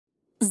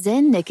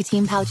Zyn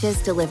nicotine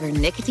pouches deliver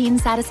nicotine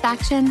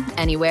satisfaction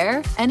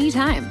anywhere,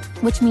 anytime,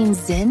 which means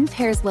Zyn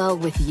pairs well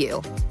with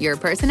you, your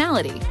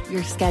personality,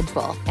 your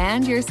schedule,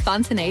 and your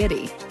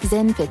spontaneity.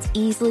 Zyn fits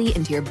easily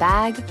into your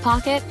bag,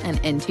 pocket, and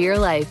into your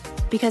life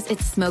because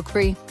it's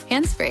smoke-free,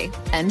 hands-free,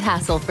 and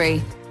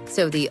hassle-free.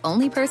 So the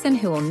only person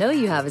who will know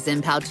you have a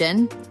Zyn pouch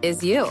in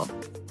is you.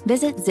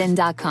 Visit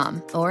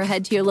Zyn.com or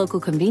head to your local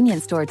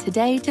convenience store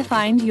today to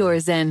find your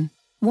Zyn.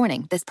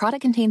 Warning, this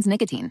product contains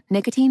nicotine.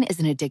 Nicotine is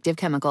an addictive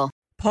chemical.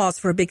 Pause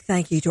for a big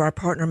thank you to our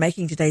partner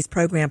making today's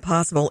program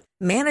possible.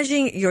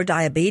 Managing your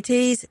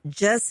diabetes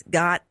just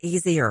got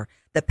easier.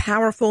 The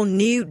powerful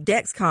new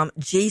Dexcom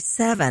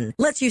G7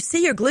 lets you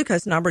see your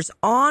glucose numbers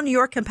on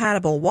your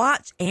compatible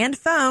watch and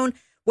phone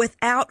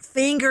without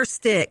finger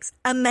sticks.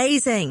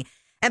 Amazing.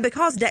 And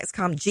because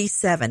Dexcom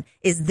G7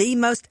 is the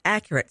most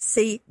accurate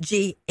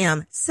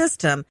CGM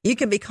system, you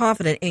can be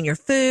confident in your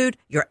food,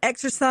 your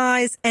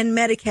exercise, and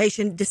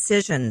medication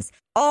decisions.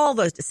 All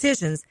those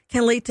decisions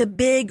can lead to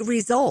big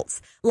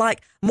results,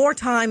 like more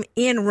time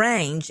in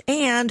range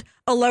and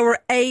a lower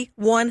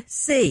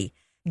A1C.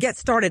 Get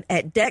started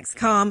at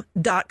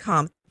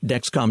Dexcom.com.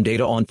 Dexcom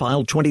data on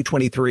file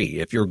 2023.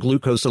 If your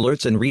glucose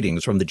alerts and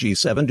readings from the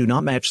G7 do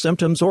not match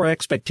symptoms or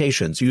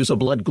expectations, use a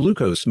blood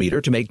glucose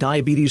meter to make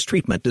diabetes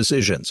treatment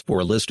decisions. For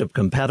a list of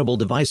compatible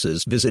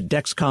devices, visit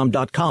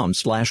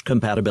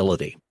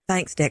Dexcom.com/compatibility.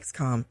 Thanks,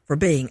 Dexcom, for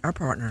being our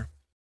partner.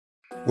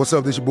 What's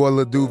up? This your boy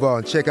Lil Duval,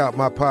 and check out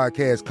my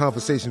podcast,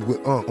 Conversations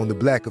with Unc, on the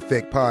Black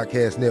Effect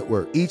Podcast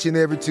Network. Each and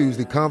every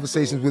Tuesday,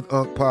 Conversations with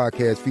Unc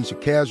podcast feature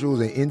casuals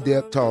and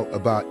in-depth talk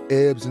about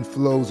ebbs and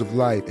flows of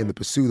life and the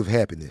pursuit of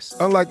happiness.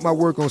 Unlike my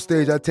work on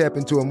stage, I tap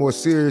into a more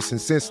serious and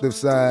sensitive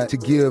side to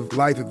give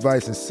life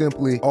advice and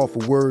simply offer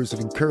words of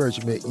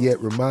encouragement, yet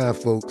remind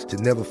folks to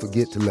never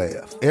forget to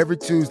laugh. Every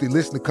Tuesday,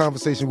 listen to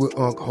Conversations with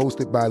Unc,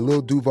 hosted by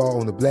Lil Duval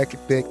on the Black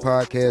Effect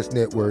Podcast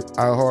Network,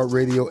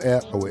 iHeartRadio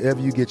app, or wherever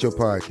you get your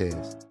podcasts.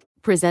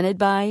 Presented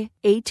by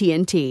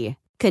AT&T.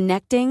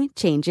 Connecting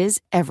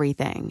changes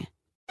everything.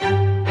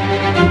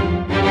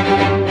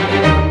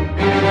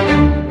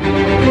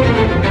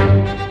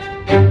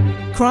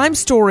 Crime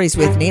Stories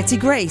with Nancy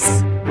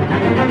Grace.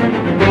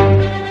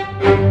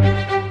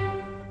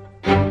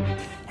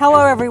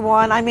 Hello,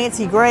 everyone. I'm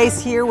Nancy Grace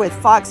here with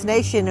Fox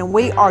Nation, and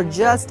we are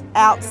just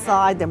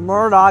outside the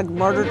Murdaugh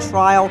murder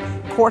trial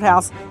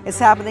courthouse. It's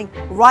happening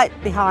right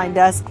behind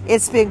us.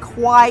 It's been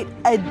quite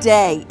a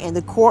day in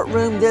the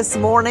courtroom this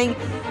morning.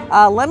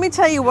 Let me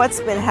tell you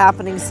what's been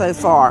happening so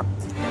far.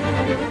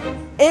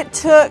 It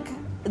took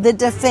the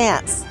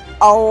defense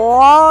a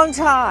long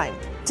time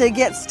to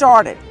get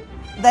started.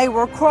 They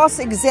were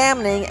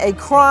cross-examining a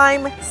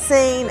crime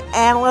scene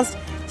analyst.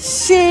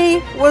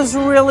 She was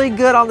really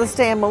good on the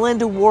stand,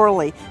 Melinda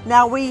Worley.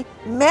 Now, we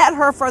met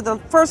her for the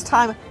first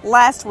time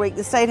last week.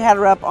 The state had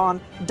her up on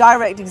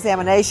direct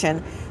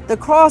examination. The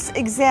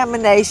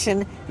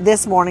cross-examination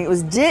this morning, it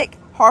was Dick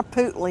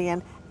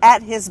Harpootlian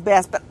at his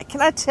best. But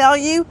can I tell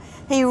you,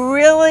 he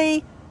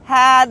really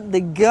had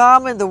the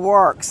gum in the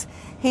works.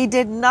 He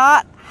did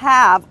not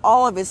have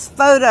all of his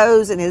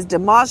photos and his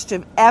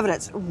demonstrative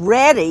evidence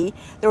ready.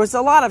 There was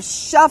a lot of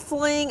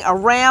shuffling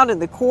around in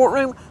the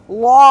courtroom,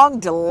 long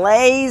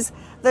delays.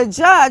 The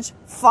judge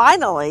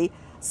finally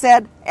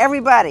said,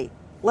 everybody,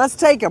 let's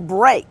take a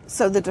break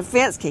so the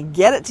defense can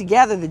get it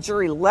together. The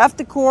jury left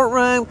the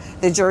courtroom.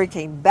 The jury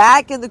came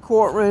back in the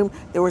courtroom.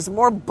 There was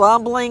more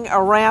bumbling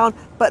around.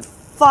 But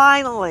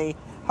finally,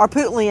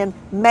 Harpootlian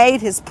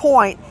made his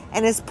point,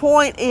 and his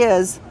point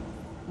is,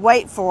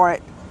 wait for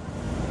it,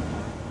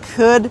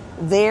 could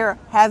there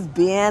have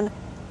been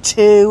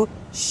two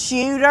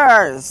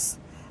shooters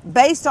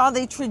based on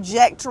the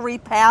trajectory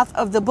path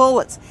of the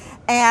bullets?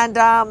 And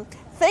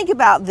think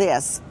about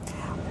this.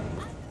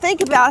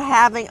 Think about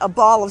having a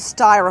ball of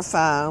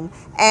styrofoam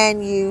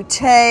and you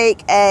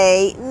take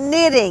a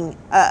knitting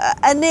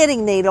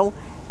needle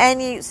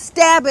and you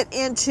stab it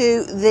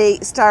into the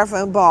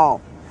styrofoam ball.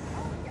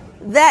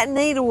 That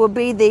needle will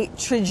be the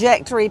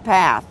trajectory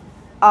path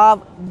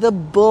of the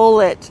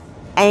bullet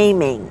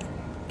aiming,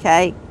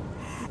 okay?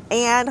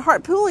 And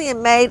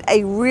Harpootlian made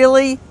a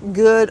really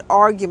good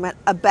argument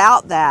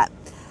about that.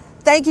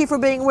 Thank you for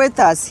being with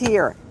us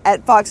here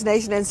at Fox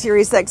Nation and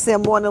Sirius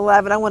XM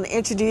 111. I want to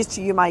introduce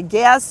to you my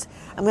guests.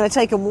 I'm going to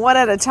take them one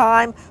at a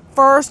time.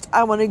 First,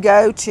 I want to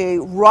go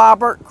to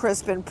Robert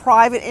Crispin,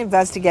 private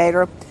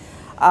investigator,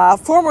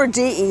 former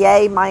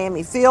DEA,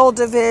 Miami Field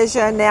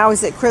Division. Now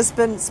he's at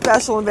Crispin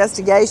Special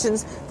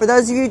Investigations. For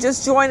those of you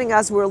just joining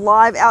us, we're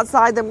live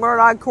outside the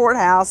Murdaugh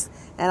Courthouse,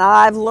 and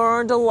I've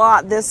learned a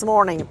lot this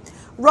morning.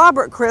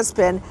 Robert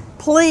Crispin,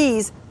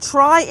 please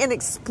try and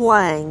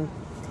explain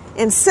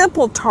in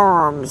simple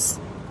terms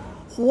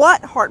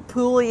what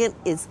Harpootlian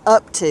is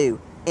up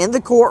to in the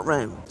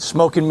courtroom.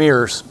 Smoke and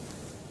mirrors.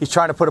 He's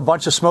trying to put a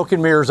bunch of smoke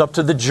and mirrors up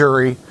to the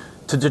jury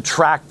to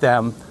detract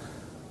them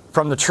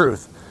from the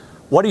truth.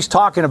 What he's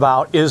talking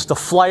about is the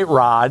flight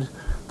rod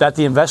that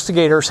the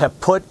investigators have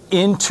put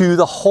into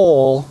the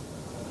hole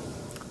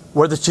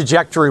where the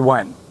trajectory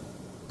went.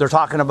 They're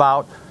talking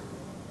about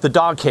the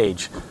dog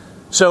cage.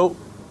 So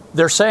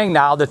they're saying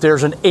now that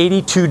there's an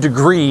 82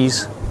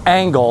 degrees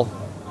angle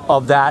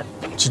of that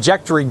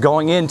trajectory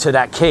going into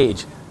that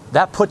cage.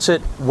 That puts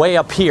it way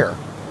up here.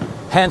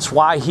 Hence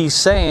why he's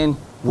saying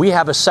we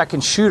have a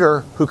second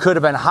shooter who could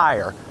have been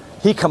higher.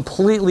 He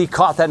completely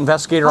caught that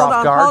investigator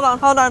off guard.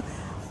 Hold on.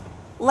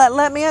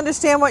 Let me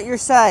understand what you're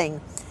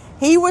saying.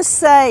 He was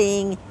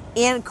saying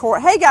in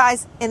court, hey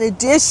guys, in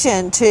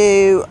addition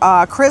to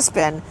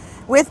Crispin,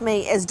 with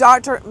me is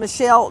Dr.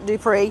 Michelle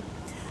Dupree,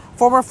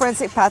 former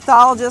forensic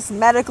pathologist,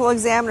 medical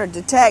examiner,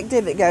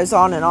 detective. It goes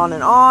on and on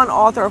and on.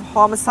 Author of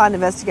Homicide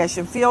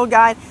Investigation Field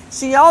Guide.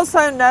 She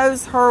also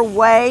knows her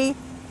way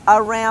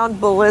around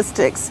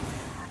ballistics.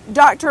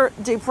 Dr.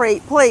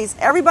 Dupree, please,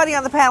 everybody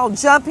on the panel,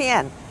 jump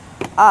in.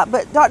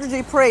 But Dr.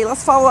 Dupree,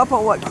 let's follow up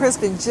on what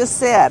Crispin just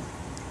said.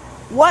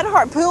 What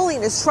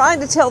Harpootlian is trying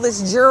to tell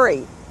this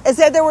jury is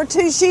that there were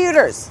two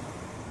shooters,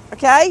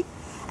 okay?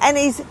 And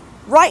he's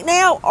right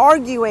now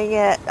arguing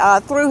it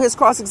through his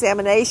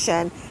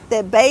cross-examination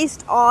that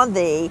based on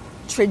the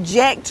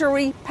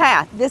trajectory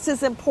path, this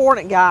is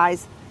important,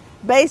 guys,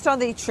 based on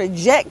the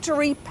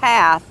trajectory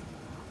path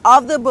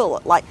of the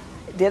bullet, like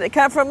did it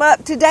come from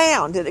up to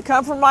down? Did it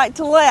come from right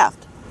to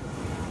left?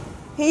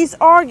 He's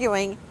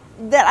arguing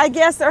that I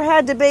guess there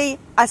had to be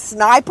a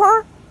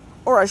sniper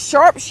or a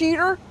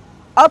sharpshooter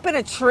up in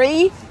a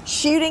tree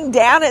shooting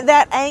down at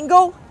that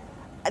angle.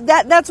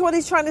 That's what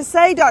he's trying to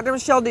say, Dr.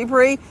 Michelle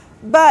Dupree.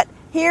 But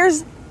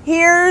here's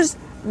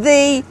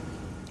the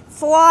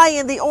fly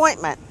in the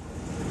ointment.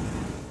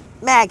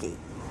 Maggie,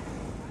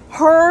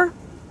 her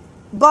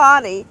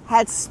body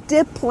had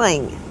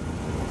stippling.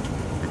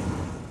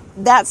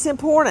 That's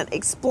important.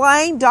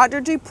 Explain, Dr.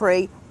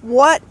 Dupree,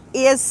 what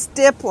is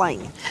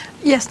stippling?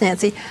 Yes,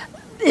 Nancy.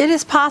 It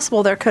is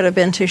possible there could have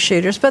been two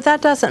shooters, but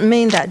that doesn't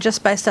mean that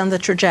just based on the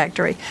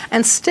trajectory.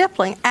 And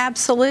stippling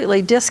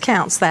absolutely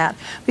discounts that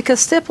because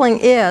stippling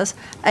is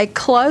a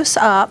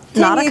close-up,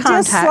 not a contact, Can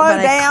you just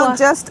slow down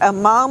just a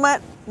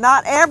moment?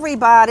 Not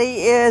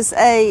everybody is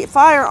a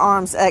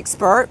firearms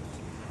expert.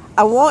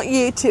 I want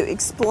you to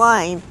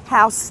explain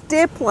how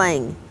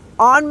stippling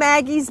on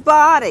Maggie's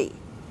body,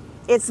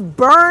 it's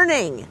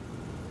burning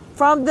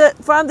from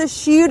the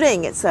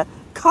shooting. It's a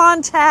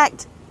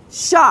contact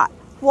shot.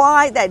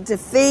 Why that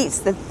defeats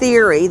the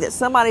theory that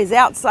somebody's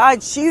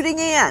outside shooting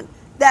in.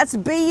 That's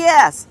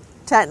BS,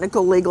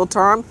 technical legal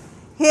term.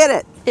 Hit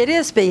it. It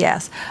is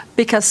BS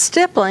because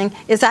stippling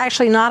is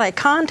actually not a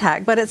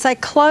contact, but it's a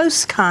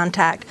close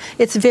contact.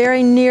 It's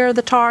very near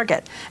the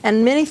target.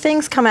 And many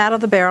things come out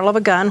of the barrel of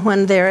a gun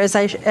when there is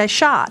a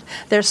shot.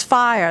 There's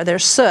fire,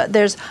 there's soot,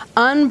 there's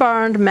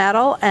unburned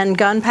metal and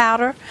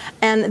gunpowder.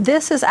 And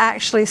this is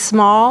actually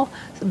small,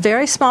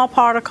 very small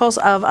particles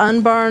of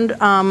unburned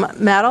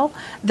metal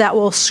that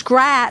will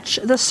scratch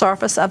the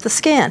surface of the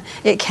skin.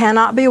 It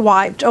cannot be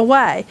wiped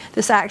away.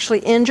 This actually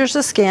injures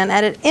the skin,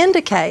 and it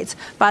indicates,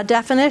 by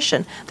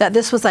definition, that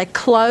this was a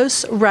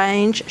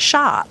close-range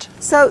shot.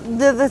 So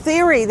the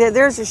theory that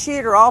there's a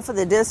shooter off in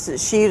the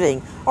distance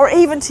shooting, or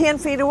even 10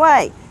 feet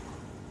away,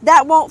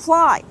 that won't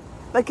fly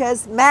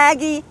because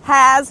Maggie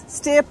has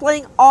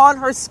stippling on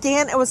her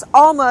skin. It was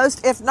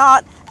almost, if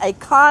not a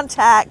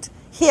contact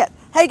hit.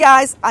 Hey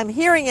guys, I'm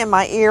hearing in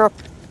my ear,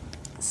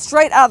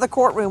 straight out of the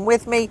courtroom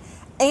with me,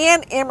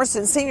 Ann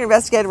Emerson, senior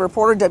investigative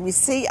reporter,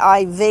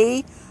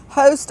 WCIV,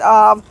 host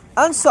of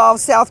Unsolved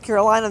South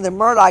Carolina, the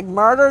Murdaugh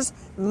Murders,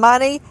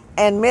 Money,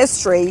 and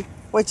Mystery,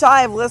 which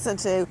I have listened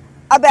to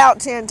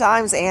about 10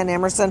 times, Ann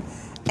Emerson.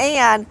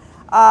 And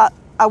I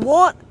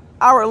want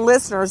our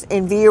listeners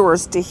and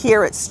viewers to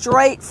hear it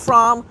straight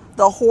from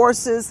the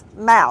horse's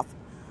mouth.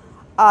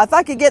 If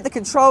I could get the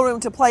control room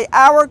to play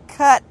our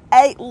cut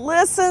 8,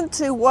 listen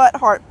to what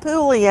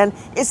Harpootlian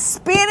is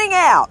spinning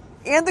out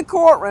in the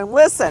courtroom.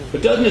 Listen.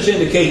 But doesn't this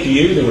indicate to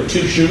you there were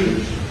two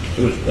shooters?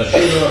 There was a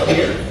shooter up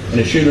here and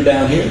a shooter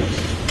down here.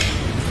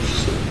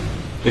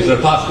 Is it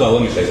a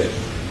possibility? Let me say this.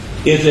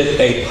 Is it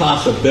a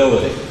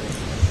possibility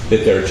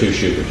that there are two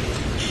shooters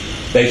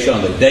based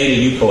on the data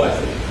you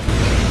collected?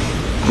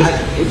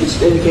 It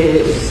just indicated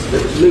it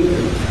was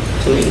movement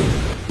to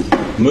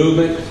me.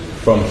 Movement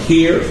from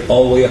here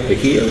all the way up to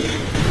here?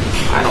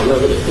 I don't know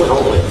that it went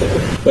all the way up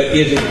there. But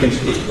is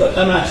it,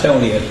 I'm not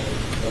telling you,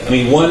 I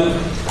mean,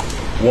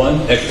 one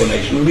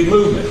explanation would be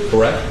movement,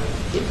 correct?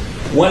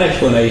 One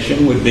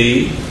explanation would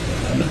be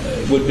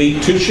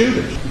two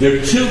shooters. There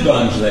are two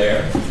guns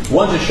there.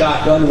 One's a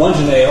shotgun, one's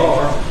an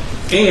AR,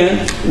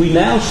 and we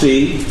now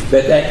see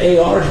that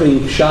AR is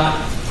being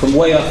shot from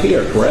way up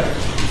here, correct?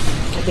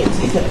 I can't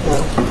see that,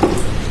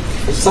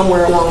 no. It's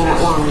somewhere along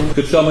that line.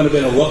 Could someone have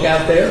been a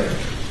lookout there?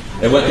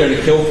 They went there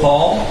to kill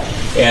Paul,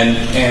 and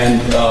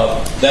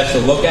that's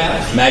the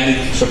lookout.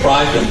 Maggie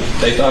surprised them.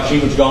 They thought she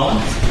was gone. I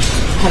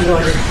have no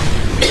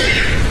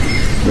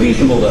idea.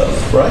 Reasonable, though,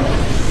 right?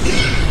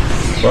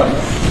 Right?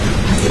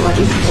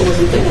 I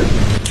wasn't there.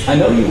 I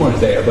know you weren't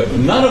there, but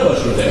none of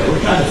us were there. We're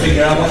trying to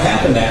figure out what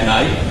happened that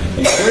night.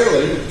 And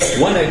clearly,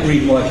 one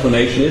reasonable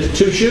explanation is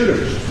two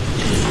shooters.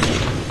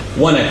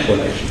 One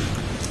explanation.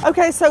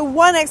 Okay, so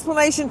one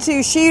explanation,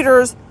 two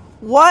shooters.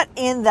 What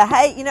in the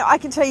hey? You know, I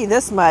can tell you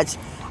this much.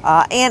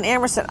 Ann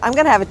Emerson, I'm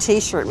going to have a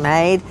t-shirt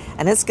made,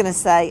 and it's going to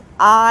say,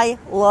 I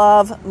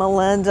love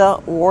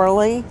Melinda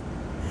Worley.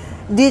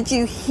 Did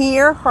you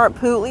hear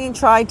Harpootlian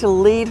tried to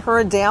lead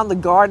her down the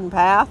garden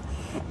path?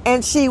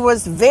 And she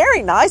was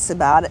very nice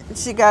about it.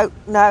 She'd go,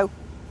 no,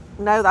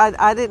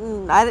 I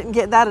didn't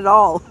get that at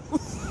all.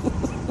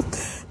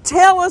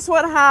 Tell us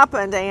what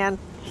happened, Ann.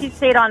 She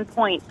stayed on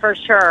point for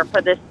sure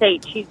for the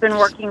state. She's been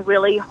working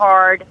really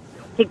hard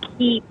to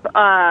keep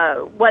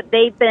what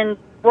they've been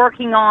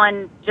working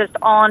on just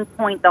on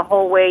point the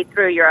whole way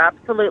through. You're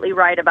absolutely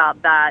right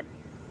about that.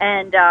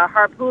 And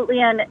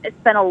Harpootlian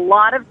spent a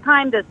lot of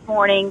time this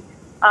morning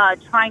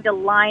trying to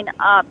line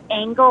up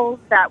angles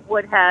that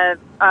would have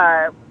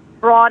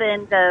brought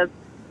in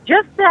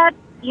just that,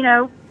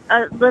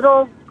 a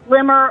little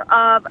glimmer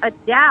of a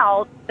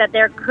doubt that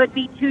there could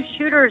be two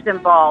shooters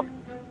involved.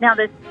 Now,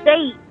 the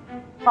state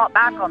fought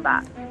back on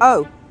that.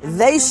 Oh,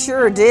 they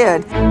sure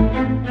did.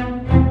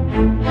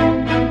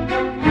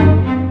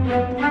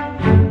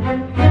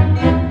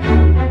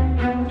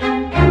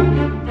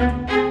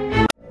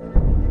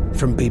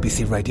 From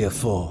BBC Radio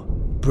 4,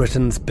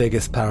 Britain's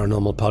biggest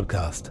paranormal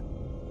podcast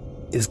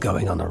is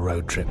going on a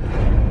road trip.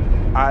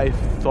 I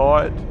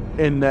thought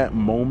in that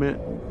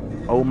moment,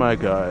 oh my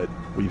God,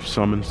 we've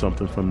summoned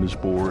something from this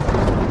board.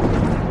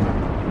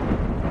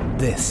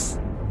 This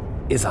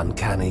is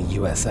Uncanny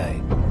USA.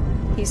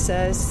 He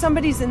says,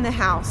 somebody's in the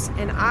house,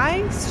 and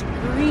I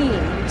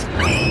screamed.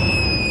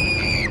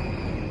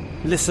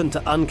 Listen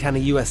to Uncanny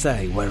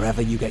USA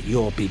wherever you get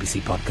your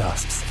BBC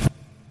podcasts,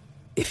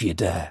 if you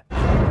dare.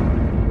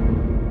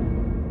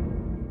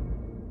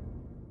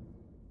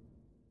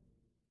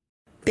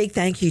 Big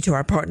thank you to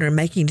our partner in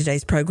making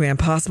today's program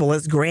possible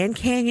is Grand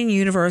Canyon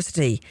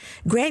University.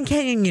 Grand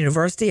Canyon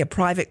University, a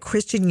private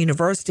Christian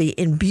university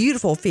in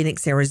beautiful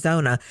Phoenix,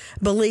 Arizona,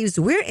 believes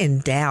we're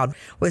endowed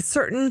with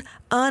certain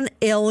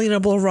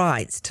unalienable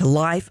rights to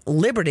life,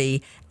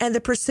 liberty, and the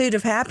pursuit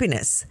of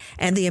happiness.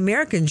 And the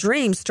American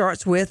dream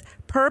starts with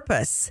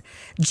purpose.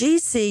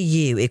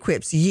 GCU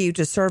equips you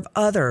to serve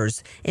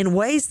others in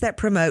ways that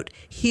promote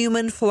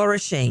human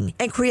flourishing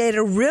and create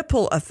a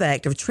ripple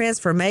effect of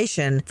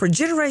transformation for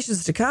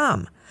generations to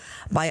come.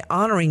 By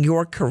honoring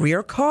your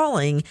career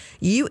calling,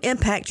 you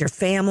impact your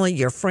family,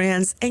 your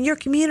friends, and your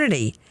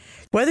community.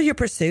 Whether your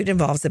pursuit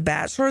involves a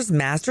bachelor's,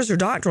 master's, or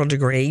doctoral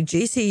degree,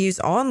 GCU's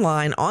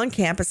online,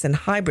 on-campus, and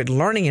hybrid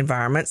learning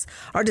environments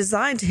are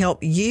designed to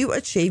help you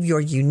achieve your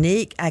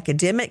unique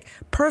academic,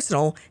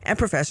 personal, and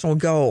professional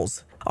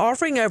goals.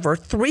 Offering over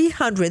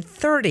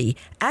 330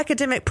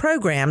 academic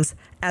programs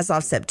as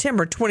of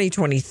September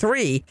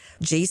 2023,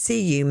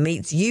 GCU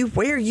meets you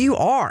where you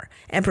are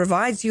and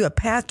provides you a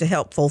path to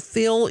help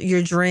fulfill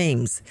your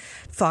dreams.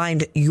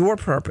 Find your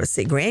purpose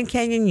at Grand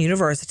Canyon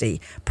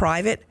University,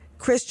 private,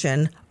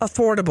 Christian,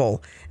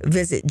 affordable.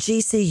 Visit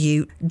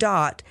gcu.edu.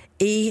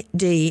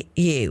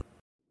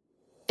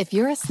 If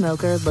you're a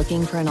smoker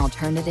looking for an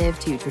alternative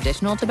to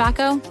traditional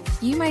tobacco,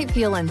 you might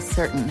feel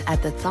uncertain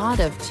at the thought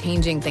of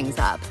changing things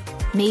up.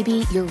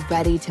 Maybe you're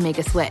ready to make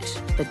a switch,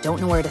 but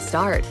don't know where to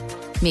start.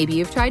 Maybe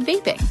you've tried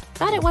vaping,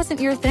 thought it wasn't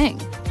your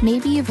thing.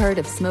 Maybe you've heard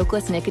of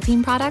smokeless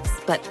nicotine products,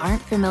 but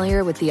aren't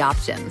familiar with the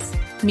options.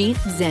 Meet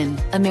Zyn,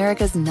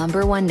 America's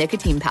 #1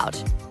 nicotine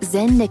pouch.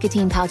 Zyn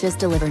nicotine pouches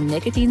deliver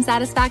nicotine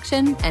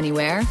satisfaction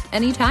anywhere,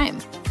 anytime.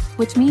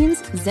 Which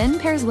means Zyn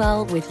pairs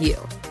well with you,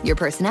 your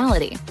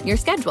personality, your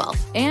schedule,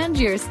 and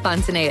your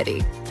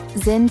spontaneity.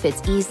 Zyn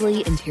fits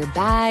easily into your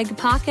bag,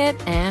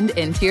 pocket, and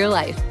into your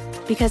life.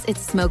 Because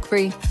it's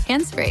smoke-free,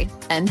 hands-free,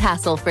 and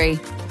hassle-free.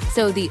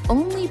 So the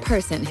only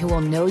person who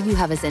will know you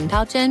have a Zyn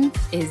pouch in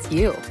is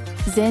you.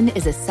 Zyn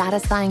is a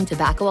satisfying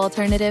tobacco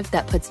alternative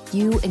that puts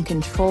you in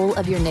control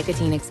of your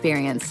nicotine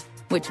experience,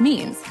 which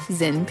means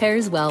Zyn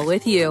pairs well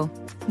with you.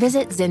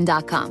 Visit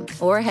Zyn.com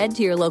or head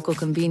to your local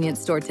convenience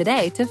store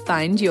today to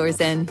find your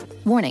Zyn.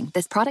 Warning,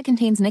 this product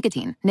contains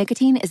nicotine.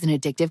 Nicotine is an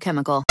addictive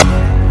chemical.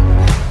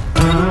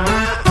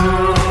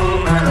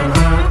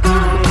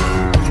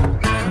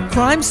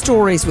 Crime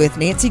Stories with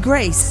Nancy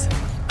Grace.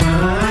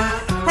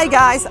 Hey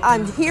guys,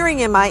 I'm hearing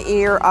in my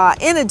ear,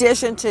 in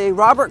addition to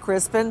Robert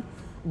Crispin,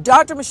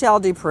 Dr. Michelle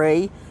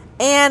Dupree,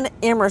 Ann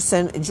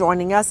Emerson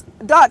joining us,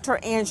 Dr.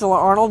 Angela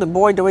Arnold, and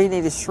boy do we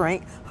need to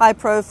shrink,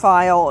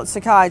 high-profile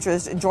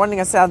psychiatrist joining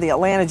us out of the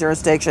Atlanta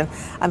jurisdiction.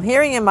 I'm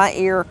hearing in my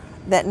ear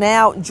that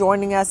now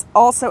joining us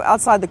also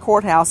outside the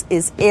courthouse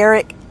is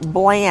Eric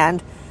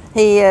Bland.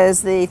 He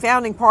is the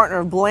founding partner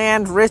of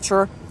Bland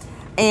Richer,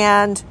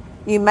 and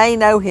you may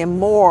know him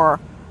more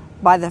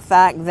by the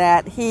fact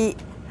that he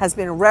has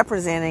been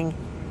representing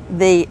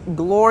the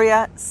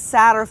Gloria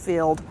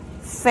Satterfield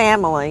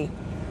family.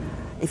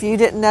 If you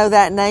didn't know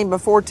that name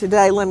before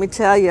today, let me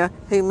tell you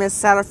who Miss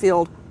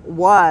Satterfield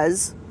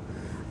was.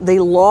 The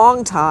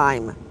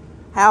longtime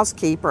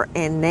housekeeper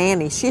and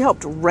nanny. She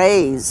helped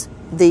raise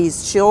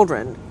these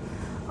children.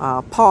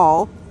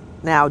 Paul,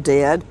 now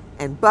dead,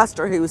 and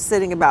Buster, who was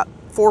sitting about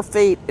 4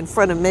 feet in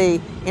front of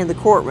me in the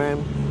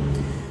courtroom.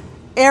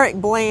 Eric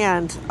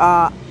Bland,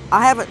 I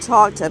haven't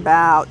talked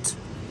about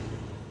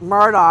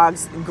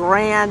Murdaugh's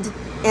grand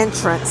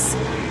entrance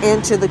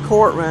into the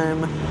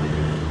courtroom,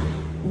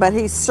 but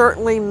he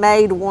certainly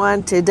made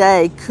one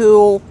today.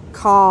 Cool,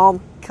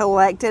 calm,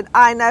 collected.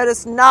 I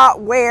noticed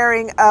not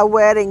wearing a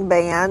wedding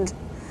band.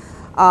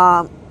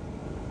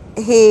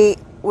 He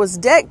was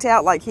decked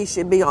out like he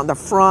should be on the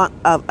front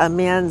of a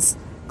men's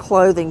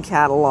clothing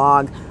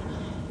catalog.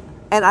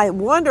 And I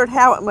wondered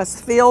how it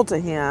must feel to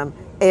him,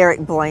 Eric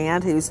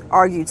Bland, who's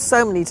argued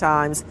so many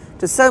times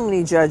to so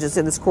many judges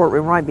in this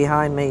courtroom right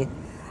behind me,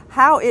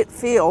 how it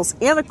feels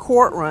in a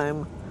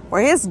courtroom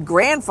where his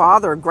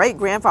grandfather or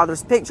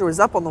great-grandfather's picture was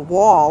up on the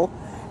wall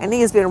and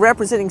he has been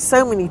representing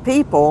so many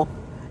people.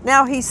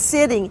 Now he's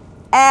sitting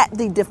at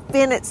the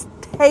defendant's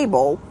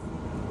table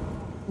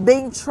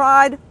being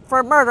tried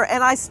for murder,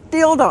 and I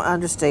still don't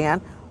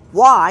understand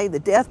why the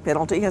death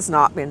penalty has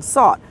not been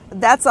sought.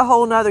 That's a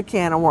whole nother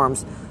can of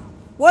worms.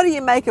 What do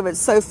you make of it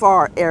so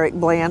far, Eric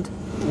Bland?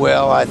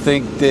 Well, I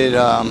think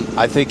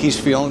that he's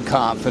feeling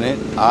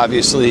confident.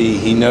 Obviously,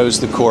 he knows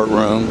the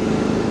courtroom.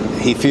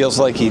 He feels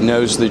like he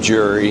knows the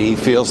jury. He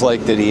feels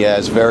like that he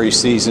has very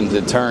seasoned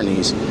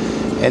attorneys.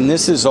 And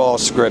this is all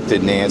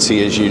scripted,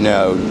 Nancy, as you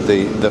know.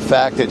 The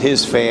fact that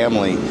his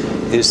family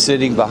is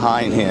sitting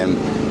behind him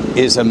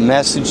is a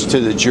message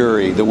to the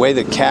jury. The way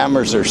the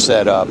cameras are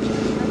set up,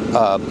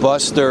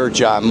 Buster,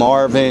 John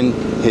Marvin,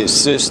 his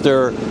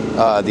sister,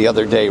 the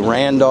other day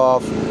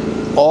Randolph,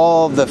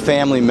 all the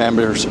family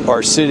members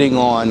are sitting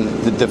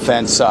on the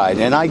defense side.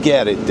 And I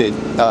get it that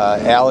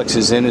Alex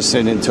is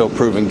innocent until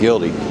proven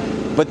guilty.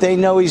 But they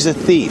know he's a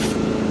thief.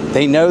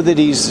 They know that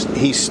he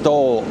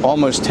stole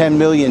almost $10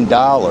 million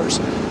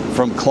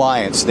from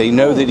clients. They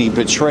know that he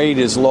betrayed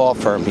his law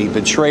firm. He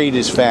betrayed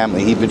his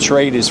family. He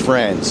betrayed his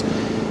friends.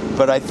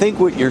 But I think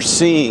what you're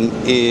seeing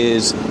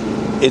is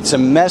it's a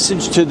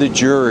message to the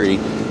jury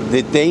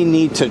that they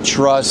need to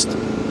trust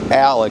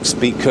Alex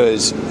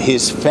because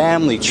his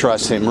family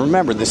trusts him.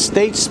 Remember, the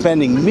state's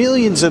spending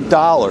millions of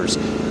dollars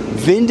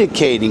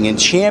vindicating and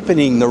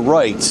championing the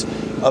rights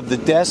of the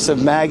deaths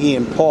of Maggie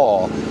and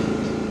Paul,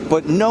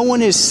 but no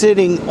one is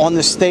sitting on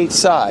the state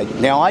side.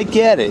 Now, I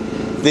get it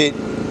that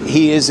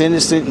he is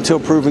innocent until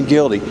proven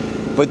guilty,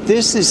 but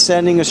this is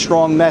sending a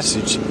strong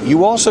message.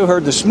 You also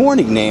heard this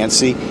morning,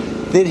 Nancy,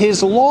 that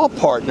his law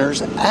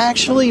partners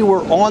actually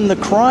were on the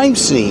crime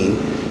scene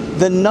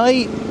the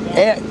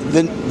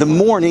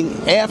morning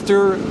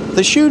after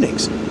the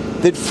shootings.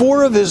 That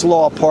 4 of his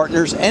law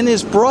partners and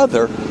his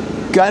brother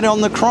got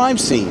on the crime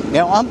scene.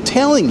 Now, I'm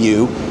telling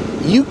you,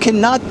 you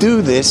cannot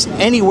do this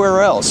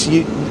anywhere else.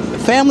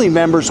 Family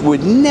members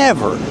would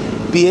never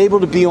be able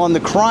to be on the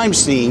crime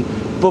scene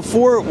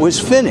before it was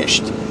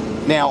finished.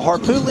 Now,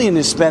 Harpootlian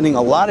is spending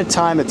a lot of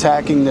time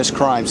attacking this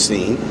crime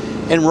scene,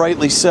 and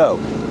rightly so.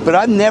 But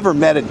I've never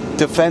met a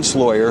defense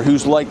lawyer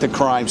who's like the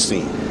crime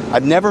scene.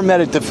 I've never met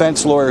a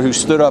defense lawyer who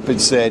stood up and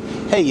said,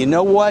 hey, you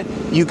know what?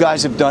 You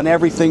guys have done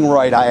everything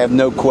right. I have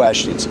no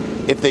questions.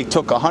 If they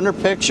took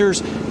 100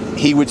 pictures,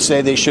 he would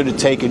say they should have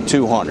taken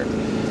 200.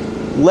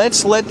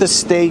 Let's let the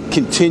state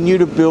continue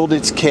to build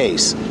its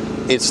case.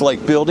 It's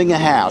like building a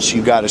house.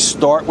 You got to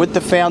start with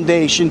the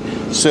foundation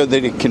so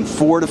that it can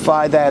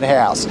fortify that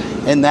house.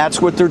 And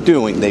that's what they're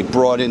doing. They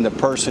brought in the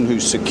person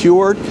who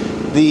secured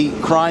the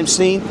crime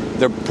scene.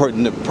 They're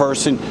putting the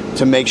person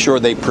to make sure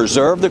they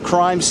preserve the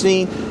crime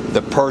scene,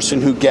 the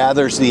person who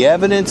gathers the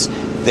evidence,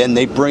 then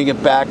they bring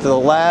it back to the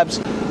labs.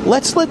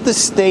 Let's let the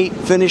state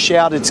finish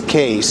out its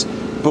case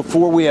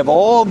before we have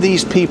all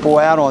these people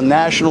out on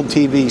national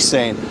TV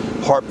saying,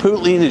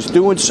 Harpootlian is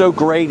doing so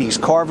great, he's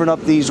carving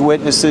up these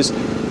witnesses.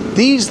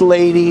 These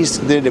ladies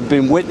that have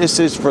been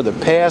witnesses for the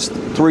past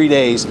 3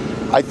 days,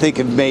 I think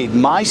have made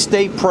my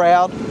state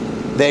proud.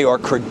 They are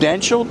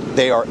credentialed,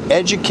 they are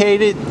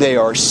educated, they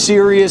are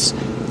serious,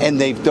 and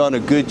they've done a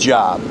good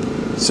job.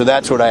 So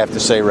that's what I have to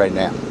say right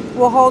now.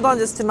 Well, hold on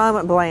just a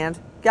moment, Bland.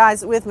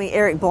 Guys, with me,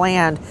 Eric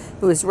Bland,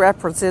 who is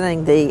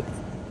representing the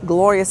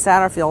Gloria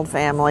Satterfield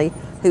family,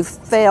 who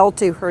fell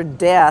to her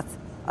death,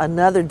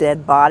 another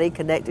dead body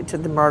connected to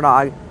the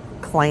Murdaugh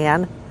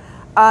clan.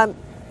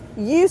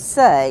 You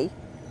say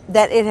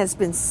that it has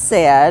been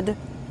said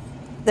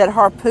that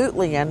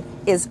Harpootlian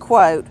is,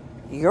 quote,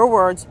 your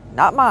words,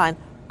 not mine,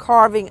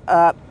 carving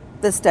up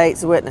the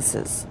state's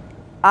witnesses.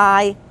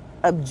 I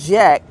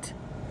object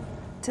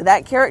to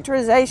that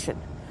characterization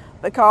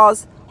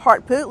because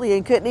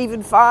Harpootlian couldn't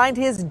even find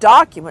his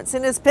documents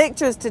and his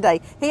pictures today.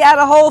 He had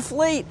a whole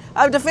fleet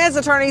of defense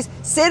attorneys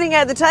sitting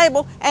at the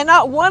table, and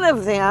not one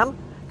of them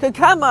could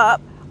come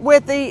up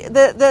with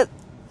the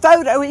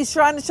photo he's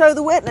trying to show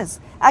the witness.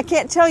 I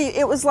can't tell you,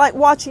 it was like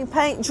watching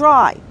paint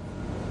dry.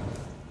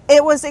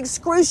 It was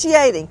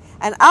excruciating,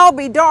 and I'll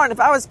be darned if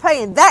I was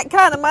paying that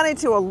kind of money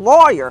to a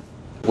lawyer.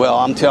 Well,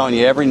 I'm telling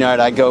you, every night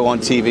I go on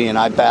TV and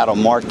I battle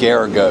Mark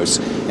Garagos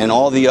and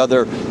all the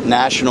other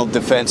national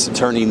defense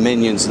attorney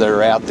minions that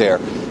are out there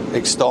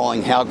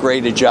extolling how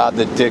great a job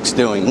that Dick's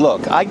doing.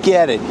 Look, I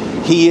get it.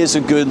 He is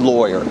a good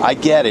lawyer. I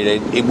get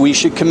it. We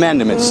should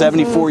commend him. At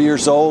 74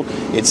 years old,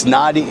 it's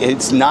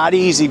not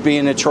easy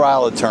being a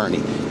trial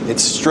attorney.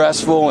 It's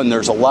stressful, and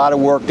there's a lot of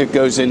work that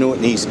goes into it,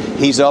 and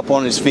he's up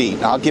on his feet.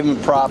 And I'll give him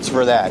props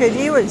for that. Could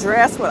you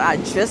address what I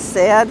just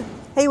said?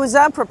 He was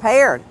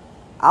unprepared.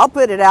 I'll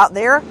put it out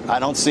there. I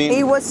don't see him.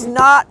 He was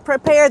not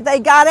prepared. They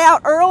got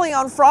out early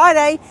on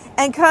Friday,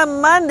 and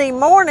come Monday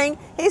morning,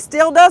 he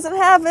still doesn't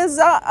have his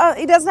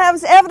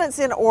evidence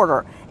in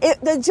order.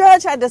 The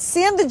judge had to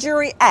send the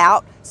jury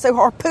out so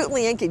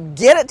Harpootlian could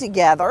get it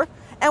together.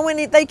 And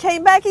when they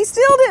came back, he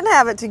still didn't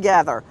have it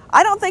together.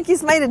 I don't think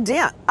he's made a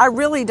dent. I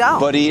really don't.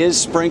 But he is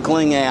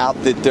sprinkling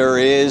out that there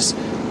is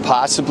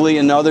possibly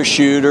another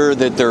shooter,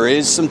 that there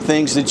is some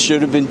things that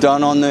should have been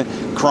done on the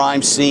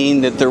crime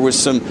scene, that there was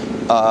some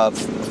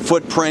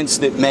footprints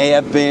that may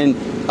have been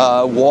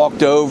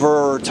walked over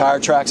or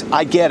tire tracks.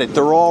 I get it.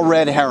 They're all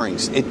red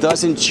herrings. It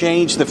doesn't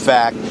change the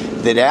fact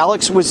that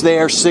Alex was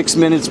there 6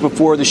 minutes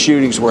before the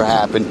shootings were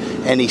happened,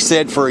 and he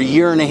said for a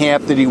year and a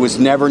half that he was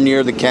never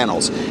near the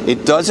kennels.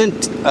 It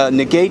doesn't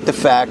negate the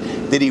fact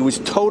that he was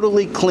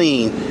totally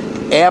clean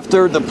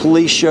after the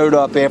police showed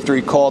up, after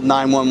he called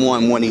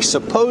 911, when he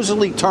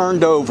supposedly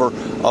turned over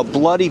a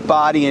bloody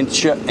body and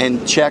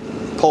checked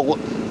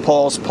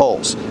Paul's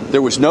pulse.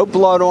 There was no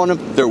blood on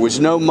him. There was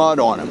no mud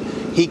on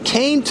him. He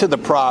came to the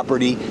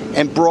property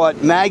and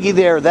brought Maggie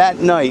there that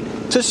night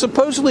to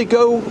supposedly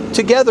go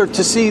together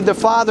to see the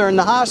father in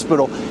the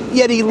hospital.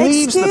 Yet he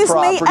leaves the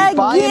property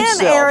by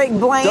himself. Eric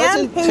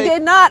Bland, he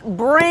did not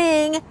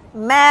bring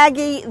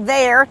Maggie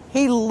there.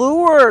 He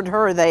lured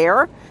her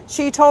there.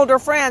 She told her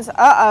friends,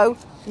 uh-oh,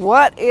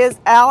 what is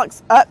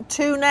Alex up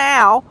to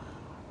now?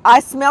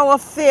 I smell a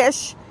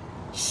fish.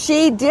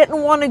 She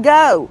didn't want to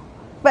go,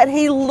 but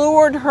he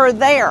lured her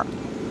there.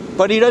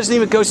 But he doesn't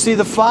even go see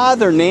the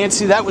father,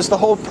 Nancy. That was the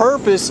whole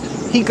purpose.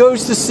 He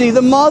goes to see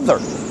the mother.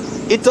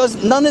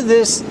 None of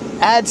this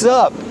adds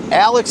up.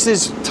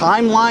 Alex's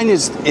timeline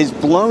is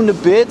blown to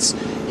bits.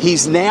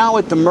 He's now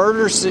at the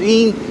murder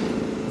scene.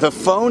 The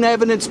phone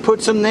evidence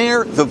puts him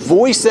there. The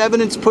voice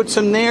evidence puts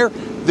him there.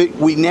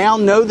 We now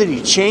know that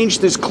he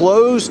changed his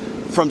clothes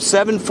from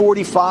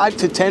 7:45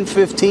 to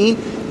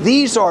 10:15.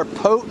 These are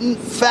potent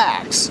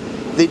facts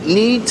that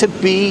need to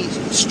be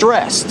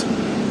stressed.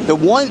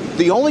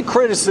 The only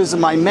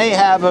criticism I may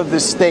have of the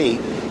state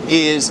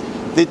is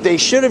that they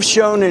should have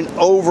shown an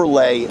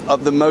overlay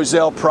of the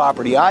Moselle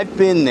property. I've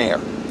been there.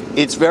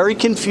 It's very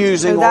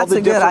confusing, all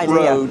the different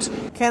roads.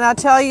 Can I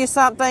tell you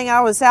something?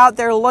 I was out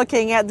there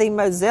looking at the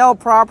Moselle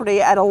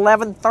property at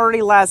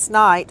 11:30 last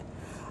night.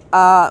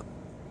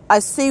 I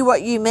see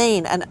what you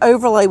mean. An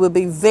overlay would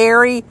be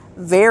very,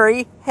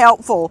 very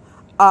helpful.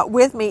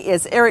 With me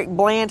is Eric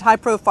Bland,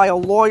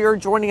 high-profile lawyer,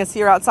 joining us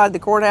here outside the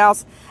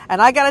courthouse.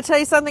 And I got to tell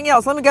you something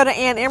else. Let me go to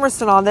Ann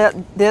Emerson on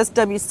this,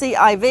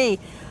 WCIV.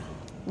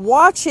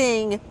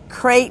 Watching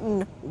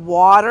Creighton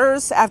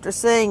Waters after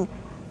seeing,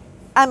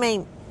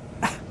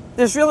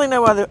 there's really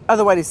no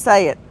other way to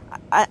say it.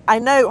 I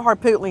know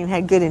Harpootlian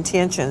had good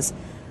intentions,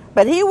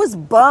 but he was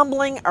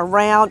bumbling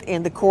around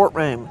in the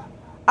courtroom.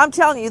 I'm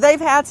telling you,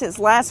 they've had since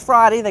last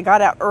Friday, they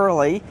got out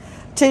early,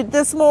 to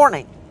this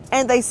morning.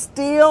 And they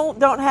still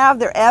don't have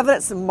their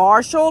evidence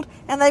marshaled.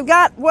 And they've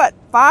got,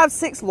 5,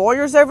 6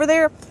 lawyers over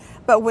there?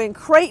 But when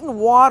Creighton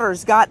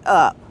Waters got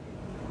up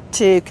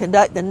to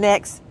conduct the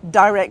next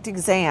direct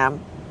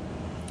exam,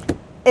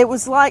 it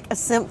was like a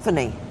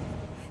symphony.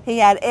 He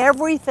had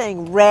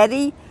everything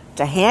ready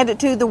to hand it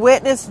to the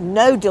witness,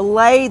 no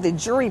delay. The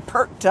jury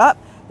perked up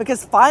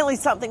because finally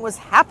something was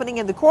happening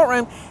in the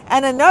courtroom.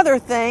 And another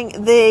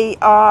thing, the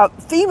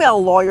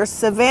female lawyer,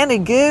 Savannah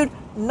Good,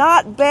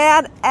 not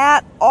bad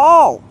at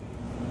all.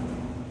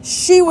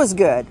 She was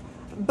good,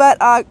 but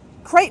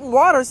Creighton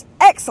Waters,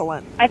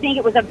 excellent. I think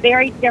it was a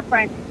very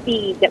different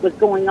speed that was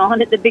going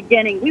on at the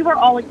beginning. We were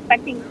all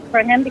expecting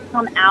for him to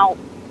come out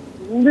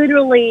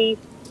literally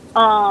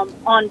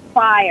on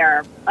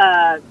fire,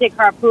 Dick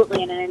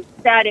Harpootlian, and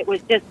instead it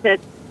was just this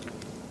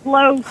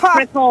slow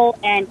trickle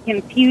and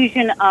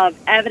confusion of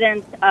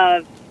evidence,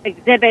 of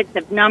exhibits,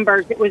 of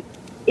numbers. It was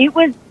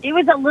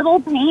a little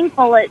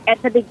painful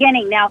at the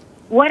beginning. Now,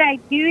 what I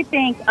do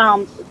think,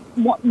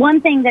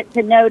 one thing that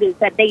to note is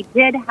that they've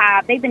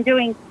been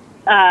doing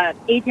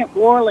Agent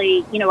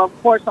Worley,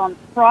 of course, on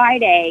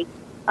Friday,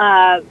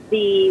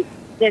 the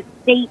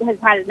state has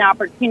had an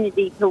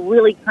opportunity to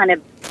really kind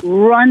of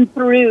run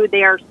through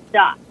their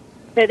stuff.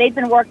 So they've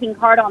been working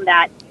hard on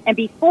that. And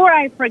before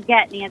I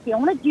forget, Nancy, I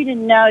wanted you to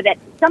know that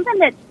something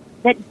that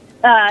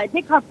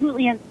Dick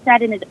Harpootlian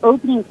said in his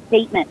opening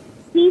statement,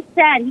 he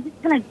said, he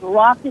just kind of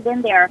dropped it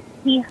in there,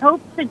 he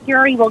hopes the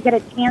jury will get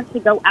a chance to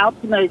go out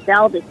to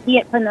Moselle to see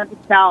it for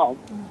themselves.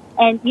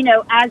 And,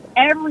 as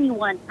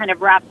everyone kind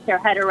of wraps their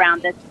head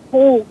around this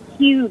whole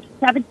huge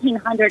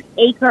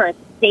 1,700-acre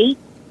estate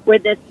where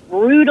this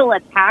brutal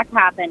attack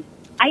happened,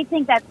 I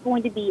think that's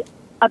going to be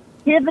a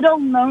pivotal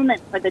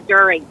moment for the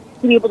jury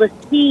to be able to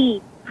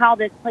see how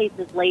this place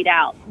is laid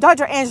out.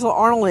 Dr. Angela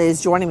Arnold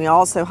is joining me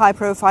also,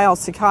 high-profile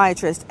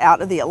psychiatrist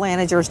out of the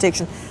Atlanta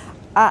jurisdiction.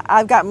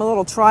 I've got my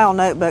little trial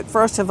notebook.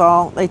 First of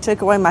all, they took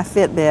away my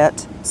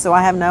Fitbit, so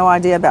I have no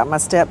idea about my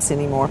steps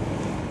anymore,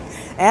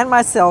 and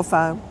my cell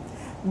phone.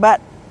 But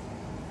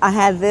I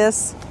had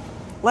this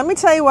let me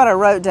tell you what I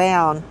wrote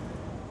down.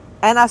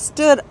 And I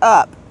stood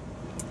up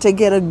to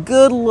get a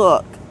good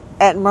look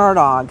at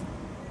Murdaugh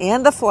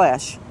in the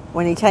flesh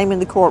when he came in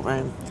the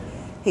courtroom.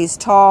 He's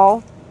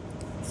tall,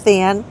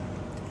 thin.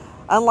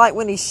 Unlike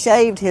when he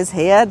shaved his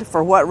head,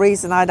 for what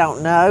reason I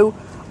don't know.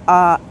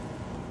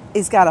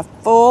 He's got a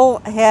full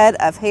head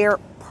of hair,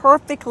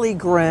 perfectly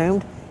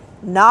groomed,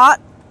 not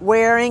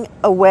wearing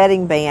a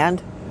wedding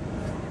band.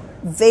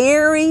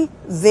 Very,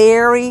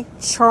 very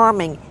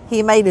charming.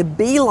 He made a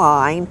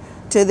beeline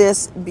to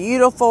this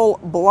beautiful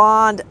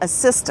blonde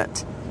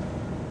assistant.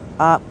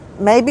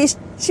 Maybe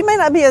she may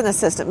not be an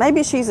assistant.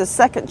 Maybe she's a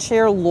second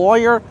chair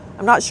lawyer.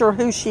 I'm not sure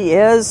who she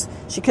is.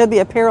 She could be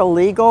a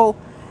paralegal.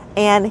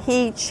 And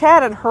he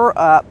chatted her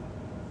up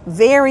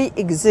very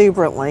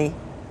exuberantly,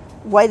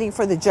 waiting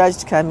for the judge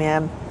to come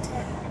in.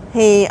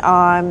 He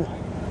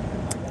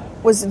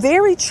was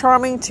very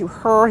charming to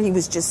her. He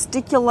was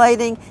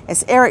gesticulating,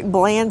 as Eric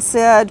Bland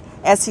said,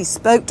 as he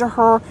spoke to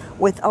her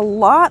with a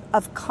lot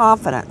of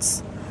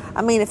confidence.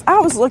 I mean, if I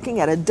was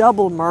looking at a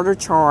double murder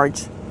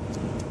charge,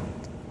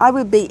 I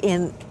would be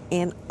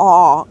in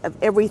awe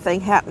of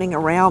everything happening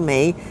around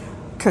me,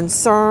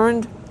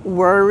 concerned,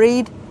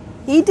 worried.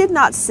 He did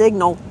not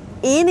signal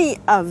any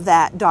of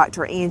that,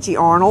 Dr. Angie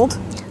Arnold.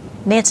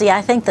 Nancy,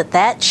 I think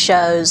that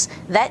shows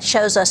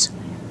us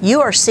you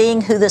are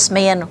seeing who this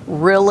man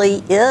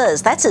really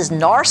is. That's his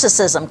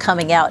narcissism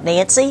coming out,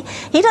 Nancy.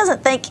 He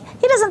doesn't think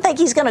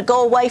he's going to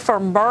go away for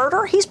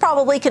murder. He's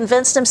probably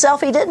convinced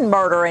himself he didn't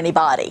murder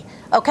anybody.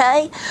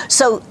 Okay?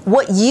 So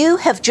what you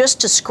have just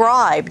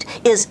described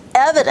is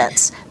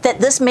evidence that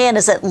this man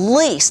is at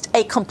least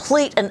a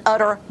complete and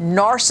utter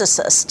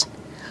narcissist,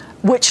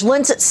 which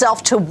lends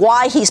itself to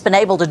why he's been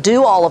able to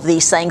do all of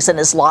these things in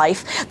his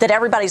life, that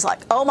everybody's like,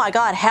 oh my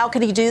God, how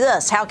can he do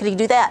this? How can he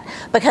do that?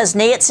 Because,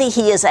 Nancy,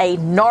 he is a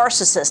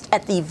narcissist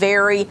at the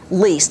very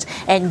least.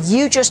 And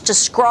you just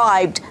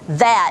described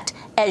that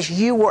as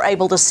you were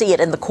able to see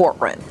it in the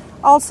courtroom.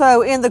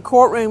 Also, in the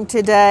courtroom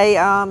today,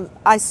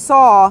 I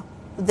saw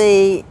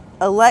the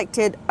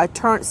elected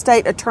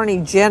state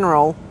attorney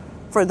general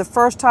for the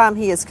first time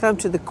he has come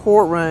to the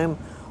courtroom.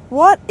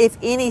 What, if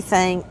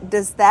anything,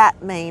 does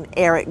that mean,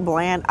 Eric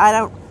Bland?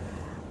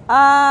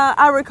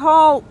 I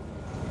recall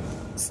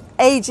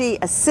AG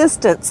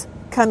assistants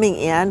coming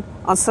in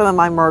on some of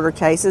my murder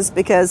cases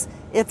because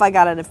if I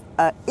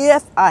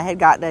had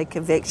gotten a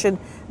conviction,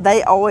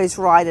 they always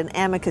write an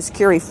amicus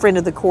curiae friend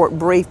of the court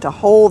brief to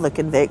hold the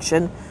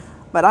conviction.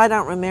 But I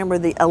don't remember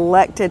the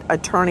elected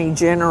attorney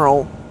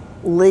general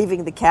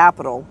leaving the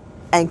Capitol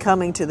and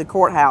coming to the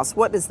courthouse.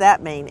 What does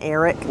that mean,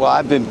 Eric? Well,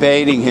 I've been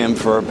baiting him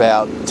for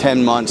about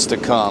 10 months to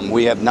come.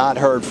 We have not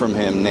heard from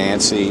him,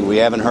 Nancy. We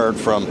haven't heard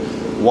from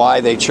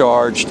why they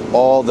charged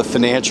all the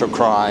financial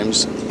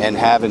crimes and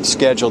haven't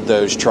scheduled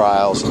those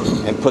trials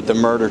and put the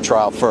murder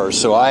trial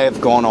first. So I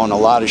have gone on a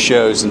lot of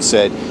shows and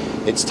said,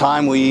 it's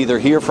time we either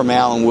hear from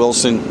Alan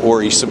Wilson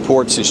or he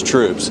supports his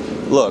troops.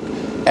 Look,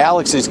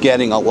 Alex is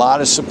getting a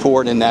lot of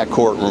support in that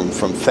courtroom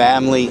from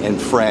family and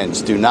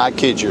friends. Do not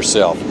kid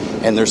yourself.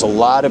 And there's a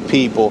lot of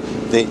people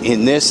that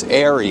in this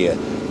area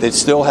that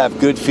still have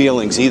good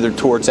feelings either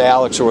towards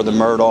Alex or the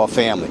Murdaugh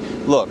family.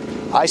 Look,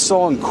 I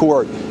saw in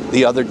court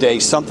the other day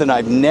something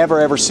I've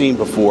never ever seen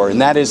before,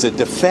 and that is a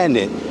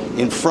defendant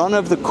in front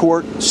of the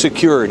court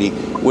security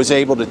was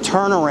able to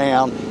turn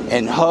around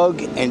and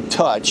hug and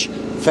touch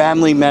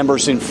family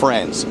members and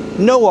friends.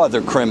 No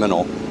other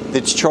criminal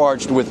that's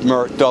charged with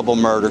double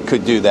murder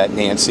could do that,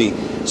 Nancy.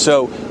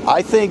 So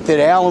I think that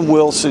Alan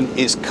Wilson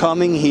is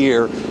coming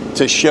here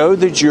to show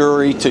the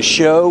jury, to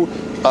show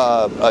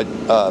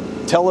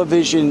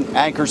television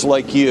anchors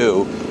like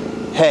you,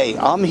 hey,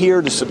 I'm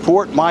here to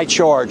support my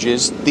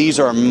charges. These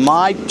are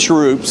my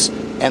troops,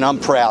 and I'm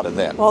proud of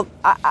them. Well,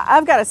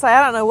 I've got to say,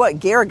 I don't know what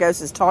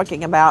Garagos is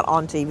talking about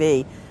on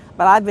TV,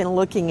 but I've been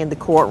looking in the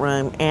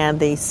courtroom,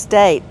 and the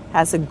state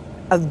has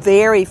a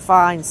very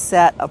fine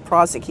set of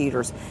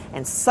prosecutors,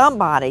 and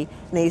somebody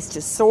needs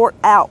to sort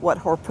out what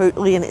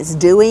Harpootlian is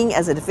doing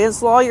as a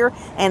defense lawyer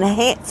and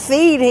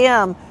feed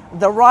him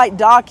the right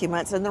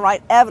documents and the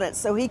right evidence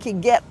so he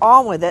can get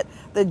on with it.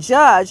 The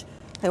judge,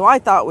 who I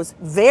thought was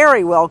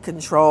very well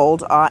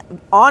controlled,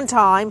 on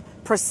time,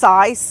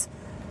 precise,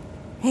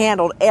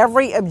 handled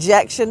every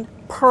objection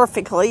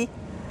perfectly,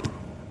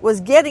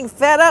 was getting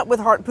fed up with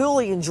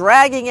Harpootlian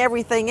dragging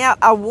everything out.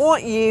 I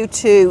want you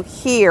to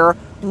hear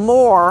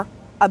more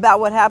about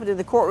what happened in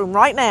the courtroom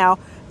right now.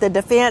 The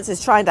defense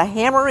is trying to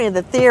hammer in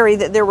the theory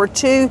that there were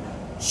two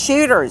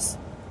shooters,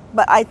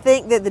 but I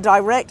think that the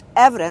direct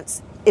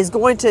evidence is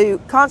going to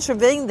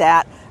contravene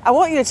that. I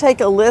want you to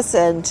take a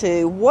listen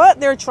to what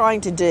they're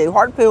trying to do.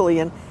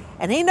 Harpootlian,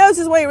 and he knows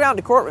his way around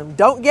the courtroom.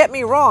 Don't get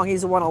me wrong.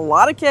 He's won a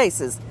lot of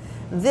cases.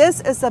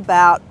 This is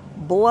about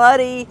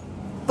bloody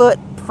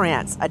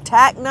footprints.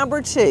 Attack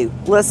number 2.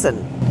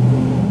 Listen.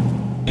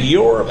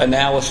 Your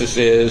analysis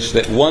is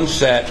that one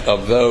set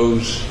of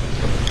those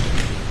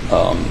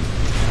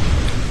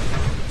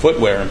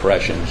footwear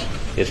impressions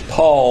is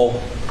Paul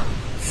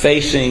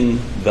facing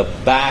the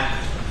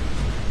back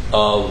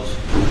of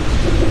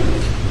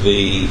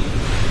the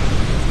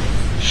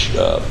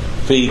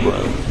feed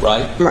room,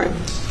 right? Right.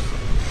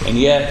 And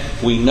yet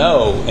we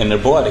know, and they're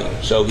bloody,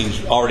 so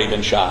he's already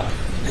been shot.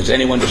 Has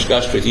anyone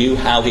discussed with you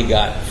how he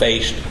got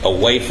faced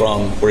away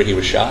from where he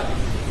was shot?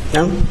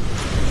 No.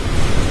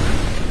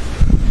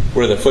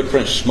 Were the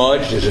footprints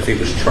smudged as if he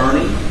was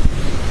turning?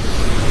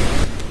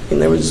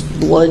 And there was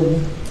blood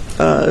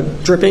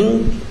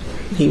dripping.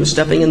 He was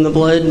stepping in the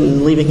blood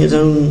and leaving his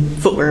own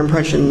footwear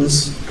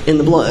impressions in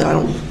the blood. I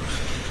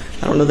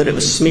don't know that it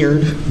was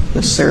smeared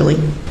necessarily.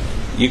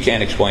 You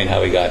can't explain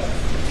how he got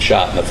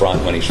shot in the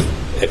front when he's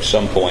at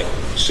some point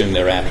soon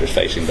thereafter is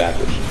facing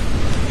backwards.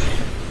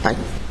 I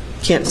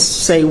can't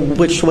say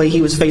which way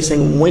he was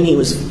facing when he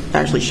was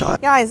actually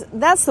shot. Guys,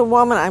 that's the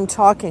woman I'm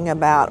talking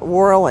about,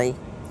 Worley,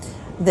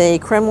 the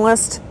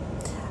criminalist.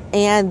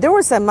 And there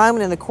was a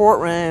moment in the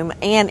courtroom,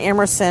 Ann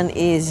Emerson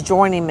is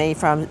joining me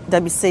from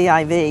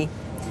WCIV,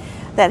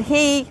 that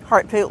he,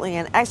 Hart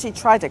Pootlian, actually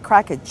tried to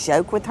crack a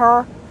joke with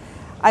her.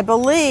 I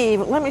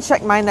believe, let me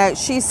check my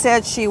notes, she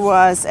said she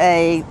was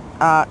a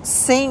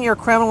senior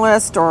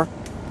criminalist,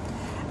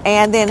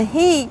 and then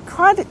he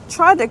tried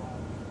to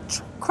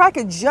crack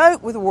a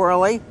joke with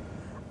Worley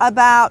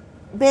about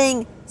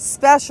being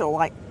special,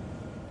 like,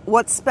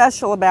 what's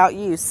special about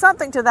you,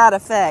 something to that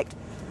effect.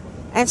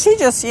 And she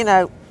just,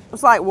 it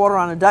was like water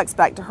on a duck's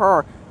back to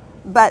her.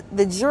 But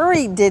the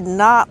jury did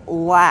not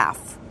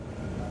laugh.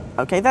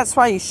 Okay, that's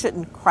why you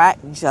shouldn't crack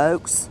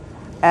jokes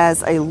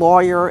as a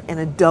lawyer in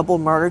a double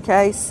murder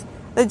case.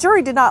 The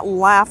jury did not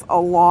laugh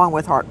along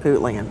with Hart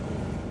Pootlian.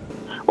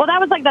 Well,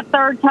 that was like the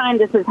third time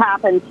this has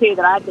happened, too,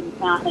 that I've been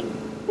counting.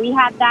 We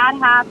had that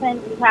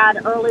happen. We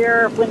had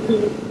earlier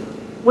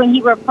when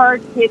he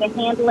referred to the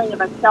handling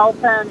of a cell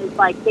phone as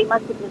like they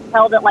must have just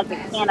held it like a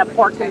can of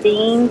pork and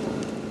beans.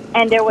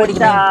 And there was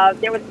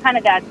kind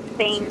of that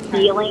same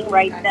feeling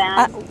right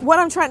then. What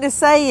I'm trying to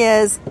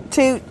say is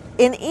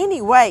in any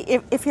way,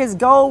 if his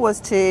goal was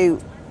to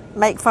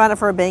make fun of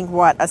her being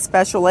a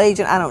special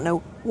agent, I don't know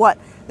what,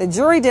 the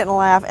jury didn't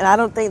laugh, and I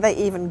don't think they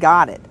even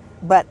got it.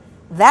 But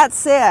that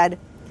said,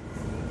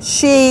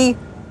 she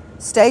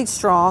stayed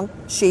strong.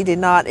 She did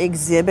not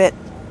exhibit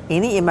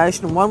any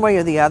emotion one way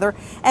or the other.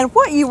 And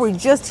what you were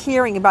just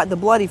hearing about the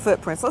bloody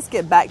footprints, let's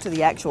get back to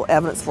the actual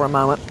evidence for a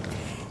moment.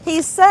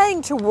 He's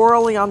saying to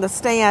Worley on the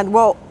stand,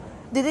 well,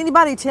 did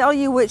anybody tell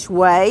you which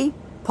way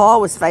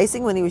Paul was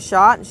facing when he was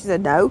shot? And she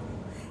said no.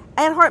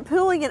 And Hart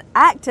Pootlian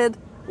acted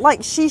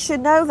like she should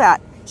know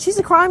that. She's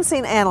a crime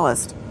scene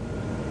analyst.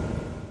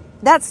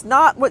 That's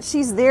not what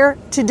she's there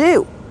to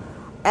do.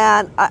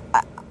 And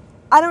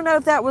I don't know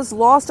if that was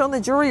lost on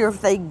the jury or if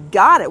they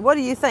got it. What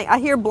do you think? I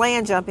hear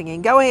Bland jumping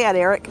in. Go ahead,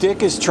 Eric.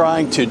 Dick is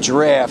trying to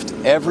draft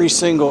every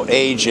single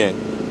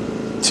agent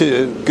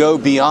to go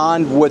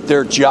beyond what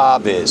their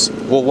job is.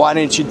 Well, why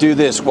didn't you do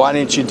this? Why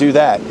didn't you do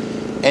that?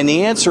 And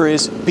the answer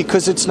is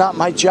because it's not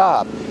my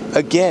job.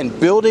 Again,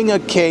 building a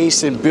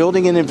case and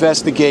building an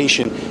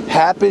investigation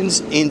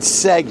happens in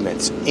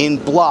segments, in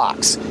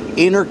blocks,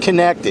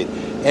 interconnected.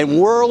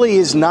 And Worley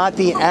is not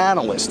the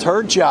analyst.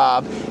 Her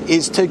job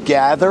is to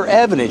gather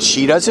evidence.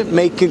 She doesn't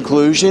make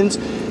conclusions.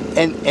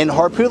 And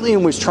Hart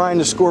Pootlian was trying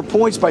to score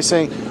points by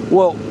saying,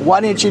 well,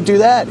 why didn't you do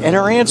that? And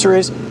her answer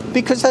is,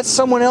 because that's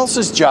someone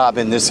else's job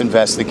in this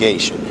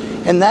investigation.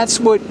 And that's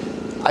what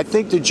I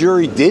think the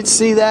jury did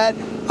see that.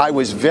 I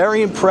was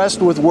very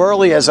impressed with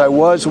Worley, as I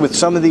was with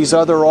some of these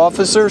other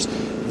officers.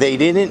 They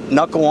didn't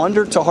knuckle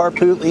under to Hart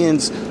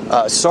Pootlian's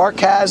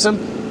sarcasm,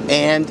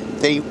 and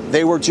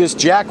they were just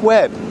Jack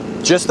Webb,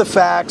 just the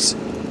facts,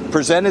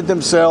 presented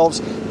themselves,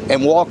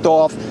 and walked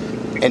off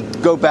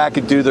and go back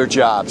and do their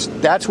jobs.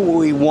 That's what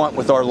we want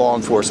with our law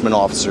enforcement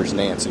officers,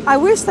 Nancy. I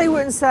wish they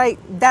wouldn't say,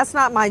 that's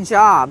not my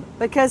job,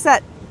 because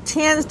that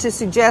tends to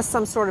suggest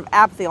some sort of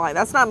apathy, like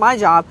that's not my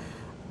job.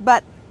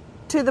 But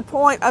to the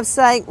point of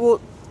saying, well,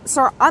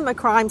 sir, I'm a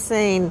crime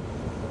scene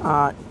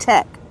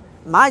tech.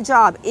 My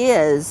job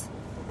is,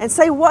 and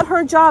say what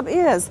her job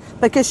is,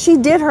 because she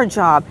did her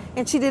job,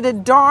 and she did a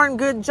darn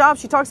good job.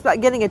 She talks about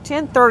getting a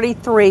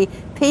 10:33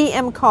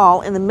 p.m.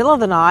 call in the middle of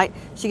the night.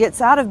 She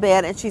gets out of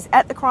bed, and she's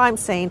at the crime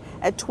scene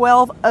at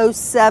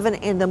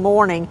 12:07 in the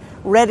morning,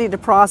 ready to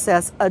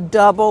process a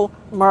double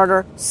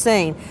murder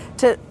scene.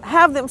 To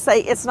have them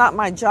say it's not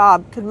my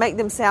job could make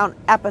them sound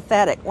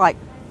apathetic, like,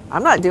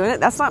 I'm not doing it,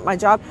 that's not my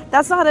job.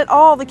 That's not at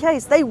all the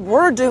case. They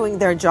were doing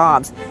their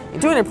jobs and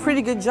doing a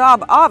pretty good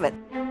job of it.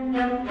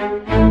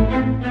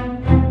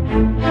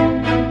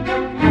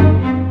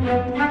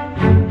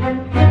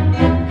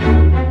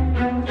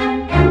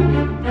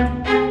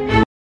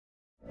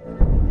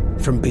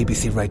 From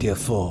BBC Radio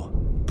 4,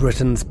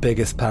 Britain's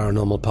biggest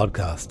paranormal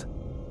podcast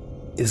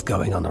is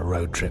going on a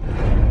road trip.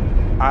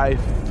 I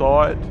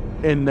thought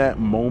in that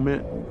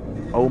moment,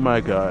 oh my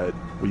God,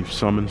 we've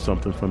summoned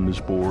something from this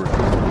board.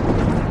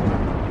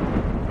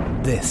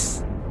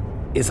 This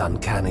is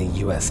Uncanny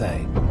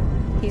USA.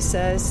 He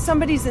says,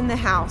 somebody's in the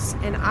house,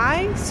 and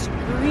I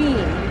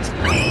screamed.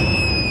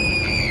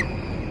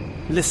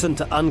 Listen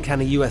to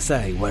Uncanny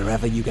USA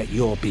wherever you get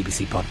your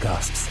BBC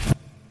podcasts,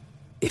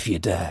 if you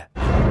dare.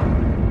 From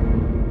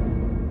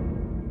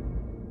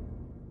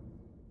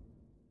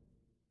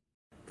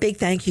Big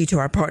thank you to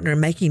our partner in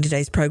making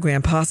today's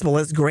program possible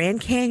is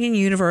Grand Canyon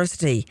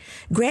University.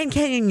 Grand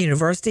Canyon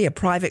University, a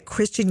private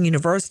Christian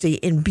university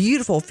in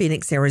beautiful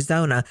Phoenix,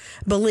 Arizona,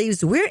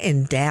 believes we're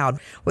endowed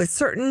with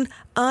certain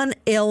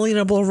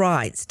unalienable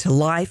rights to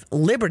life,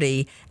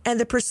 liberty, and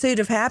the pursuit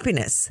of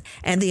happiness.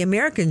 And the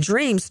American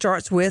dream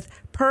starts with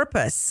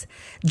purpose.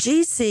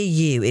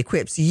 GCU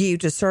equips you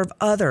to serve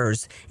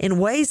others in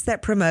ways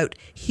that promote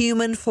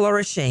human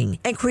flourishing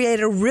and create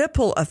a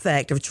ripple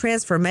effect of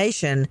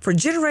transformation for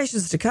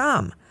generations to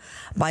come.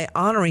 By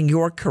honoring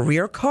your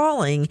career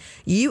calling,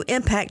 you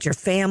impact your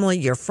family,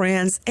 your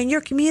friends, and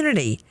your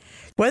community.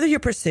 Whether your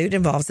pursuit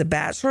involves a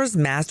bachelor's,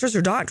 master's,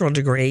 or doctoral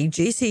degree,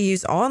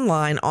 GCU's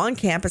online,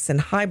 on-campus, and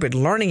hybrid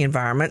learning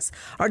environments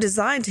are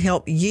designed to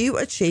help you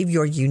achieve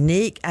your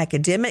unique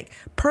academic,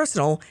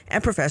 personal,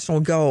 and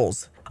professional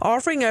goals.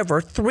 Offering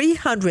over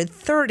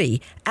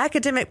 330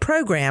 academic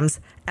programs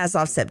as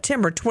of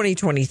September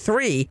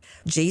 2023,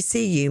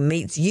 GCU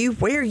meets you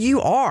where you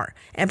are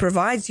and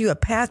provides you a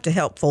path to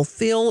help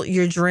fulfill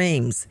your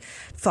dreams.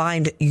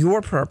 Find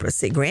your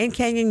purpose at Grand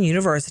Canyon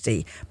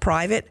University,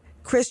 private,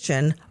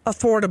 Christian,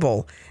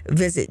 affordable.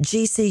 Visit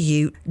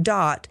gcu.edu.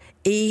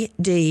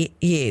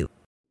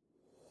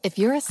 If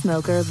you're a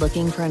smoker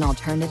looking for an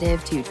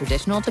alternative to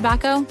traditional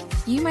tobacco,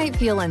 you might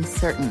feel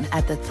uncertain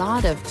at the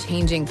thought of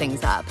changing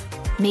things up.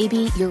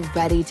 Maybe you're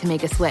ready to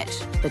make a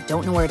switch, but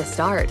don't know where to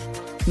start.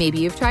 Maybe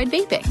you've tried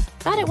vaping,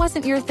 thought it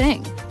wasn't your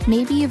thing.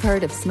 Maybe you've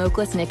heard of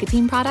smokeless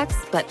nicotine products,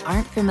 but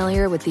aren't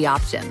familiar with the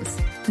options.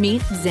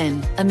 Meet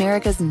Zyn,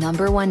 America's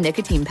 #1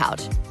 nicotine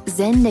pouch.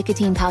 Zyn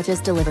nicotine pouches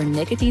deliver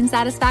nicotine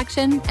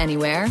satisfaction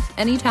anywhere,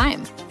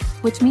 anytime.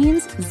 Which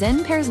means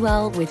Zyn pairs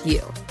well with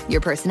you,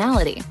 your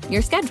personality,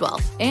 your schedule,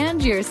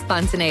 and your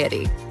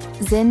spontaneity.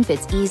 Zyn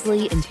fits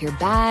easily into your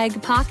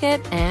bag,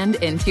 pocket, and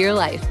into your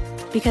life.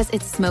 Because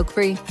it's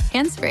smoke-free,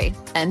 hands-free,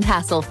 and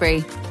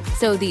hassle-free.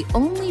 So the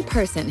only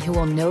person who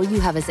will know you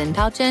have a Zyn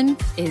pouch in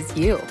is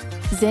you.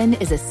 Zyn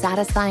is a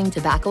satisfying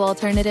tobacco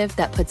alternative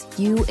that puts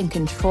you in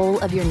control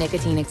of your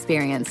nicotine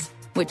experience,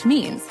 which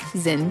means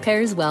Zyn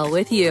pairs well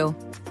with you.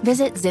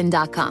 Visit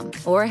Zyn.com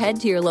or head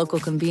to your local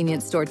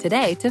convenience store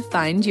today to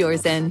find your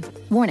Zyn.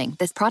 Warning,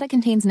 this product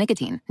contains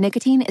nicotine.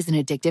 Nicotine is an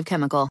addictive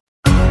chemical.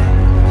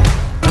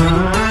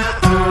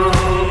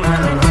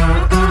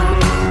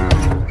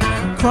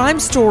 Crime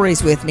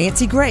Stories with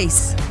Nancy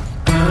Grace.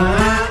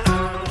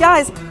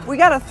 Guys, we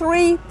got a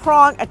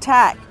 3-prong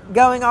attack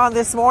going on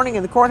this morning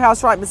in the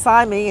courthouse right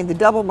beside me in the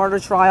double murder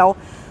trial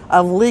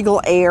of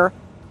legal heir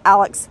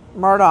Alex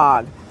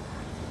Murdaugh.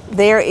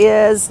 There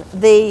is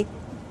the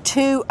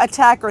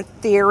 2-attacker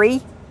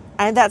theory,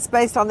 and that's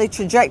based on the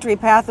trajectory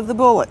path of the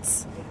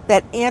bullets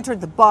that entered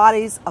the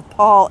bodies of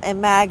Paul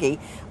and Maggie.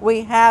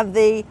 We have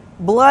the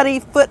bloody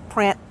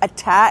footprint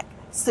attack,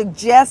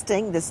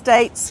 suggesting the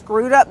state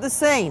screwed up the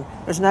scene.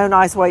 There's no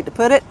nice way to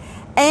put it.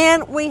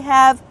 And we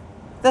have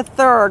the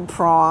 3rd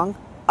prong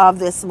of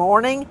this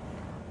morning,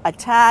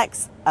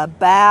 attacks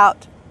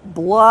about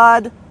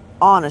blood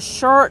on a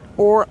shirt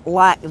or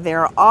lack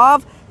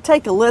thereof.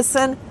 Take a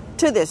listen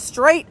to this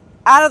straight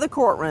out of the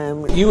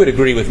courtroom. You would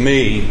agree with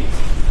me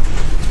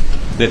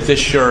that this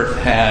shirt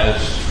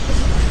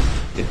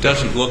it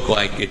doesn't look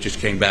like it just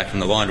came back from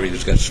the laundry.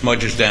 It's got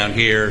smudges down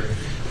here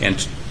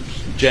and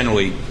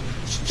generally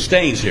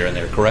stains here and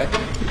there, correct?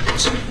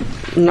 It's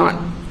not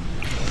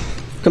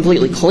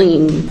completely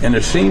clean. And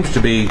there seems to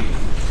be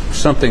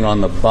something on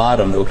the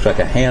bottom that looks like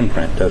a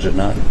handprint, does it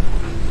not?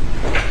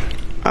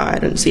 I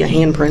didn't see a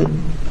handprint.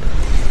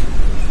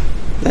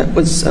 That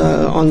was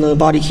on the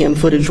body cam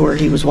footage where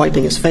he was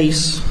wiping his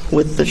face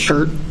with the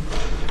shirt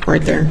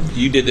right there.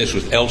 You did this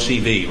with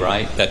LCV,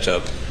 right? That's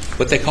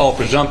what they call a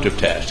presumptive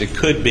test. It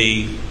could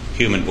be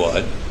human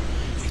blood.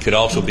 It could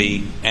also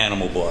be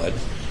animal blood.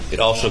 It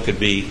also could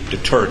be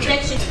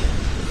detergent.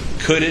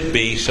 Could it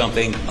be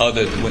something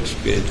other than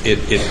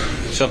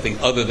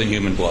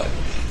human blood?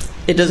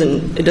 It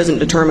doesn't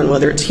determine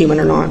whether it's human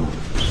or not.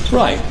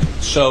 Right.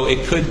 So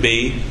it could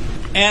be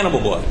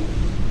animal blood.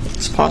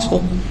 It's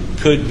possible.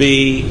 Could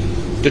be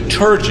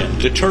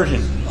detergent.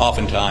 Detergent,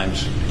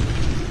 oftentimes.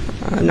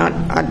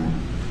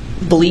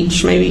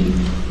 Bleach, maybe.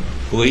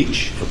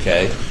 Bleach.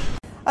 Okay.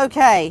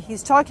 Okay,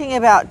 he's talking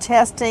about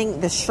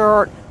testing the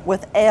shirt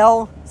with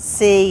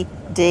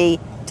LCD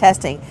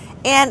testing.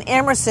 Ann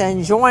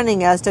Emerson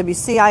joining us,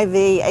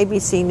 WCIV,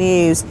 ABC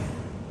News.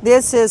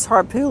 This is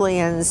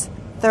Harpootlian's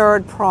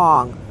 3rd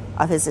prong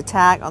of his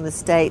attack on the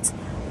state's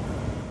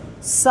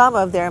some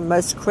of their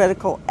most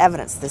critical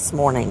evidence this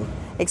morning.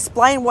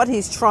 Explain what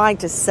he's trying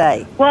to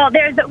say. Well,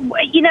 this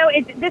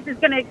is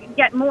going to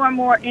get more and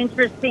more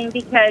interesting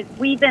because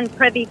we've been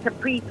privy to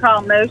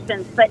pretrial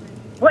motions, but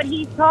what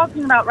he's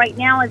talking about right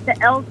now is the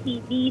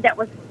LCD that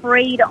was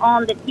sprayed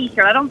on the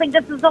T-shirt. I don't think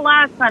this is the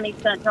last time he's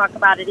going to talk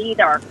about it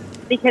either,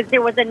 because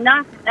there was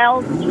enough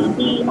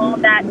LCD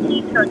on that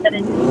T-shirt that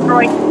it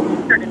destroyed the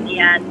T-shirt in the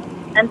end,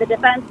 and the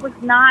defense was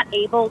not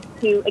able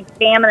to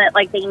examine it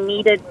like they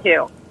needed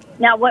to.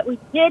 Now, what we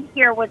did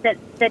hear was that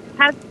the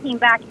test came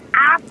back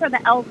after the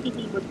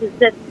LCD, which is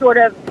this sort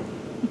of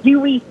do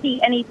we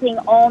see anything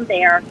on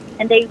there?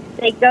 And they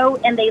go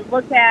and they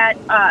look at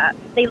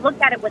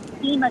it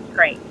with FEMA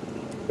trace.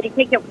 They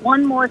take it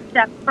one more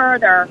step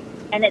further,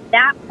 and at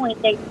that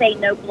point they say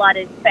no blood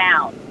is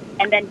found.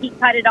 And then he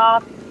cut it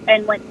off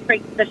and went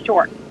straight to the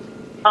short.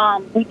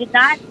 We did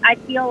not, I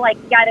feel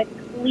like, got a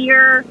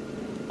clear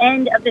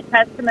end of the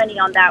testimony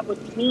on that, which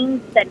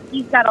means that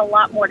he's got a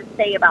lot more to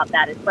say about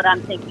that, is what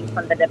I'm thinking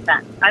from the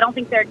defense. I don't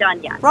think they're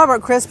done yet.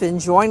 Robert Crispin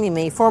joining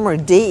me, former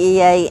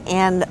DEA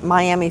and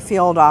Miami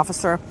field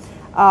officer.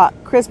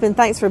 Crispin,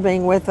 thanks for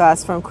being with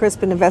us from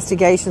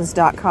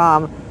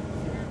CrispinInvestigations.com.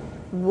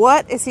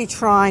 What is he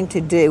trying to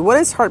do? What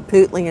is Hurt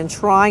Pootlian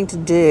trying to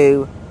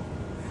do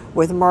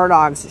with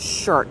Murdaugh's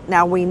shirt?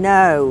 Now, we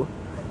know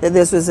that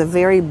this was a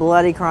very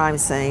bloody crime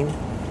scene,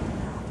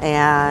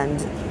 and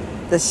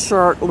the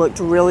shirt looked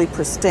really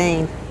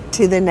pristine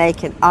to the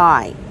naked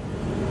eye.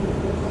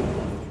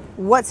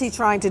 What's he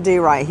trying to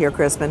do right here,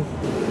 Crispin?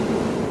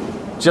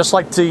 Just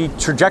like the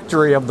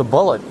trajectory of the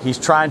bullet, he's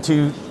trying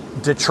to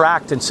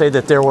detract and say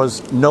that there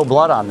was no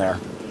blood on there,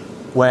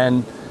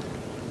 when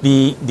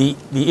the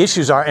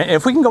issues are. And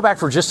if we can go back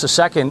for just a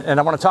second, and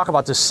I want to talk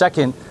about this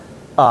second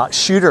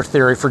shooter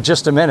theory for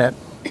just a minute,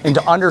 and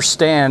to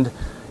understand,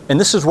 and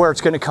this is where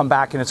it's going to come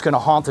back and it's going to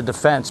haunt the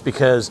defense,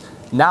 because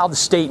now the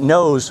state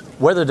knows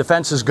where the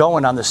defense is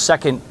going on the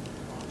second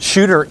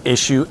shooter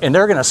issue, and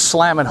they're going to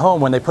slam it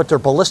home when they put their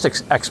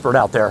ballistics expert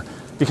out there.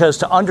 Because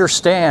to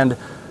understand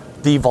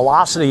the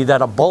velocity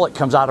that a bullet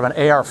comes out of an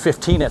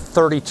AR-15 at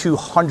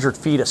 3,200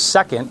 feet a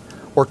second,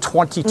 or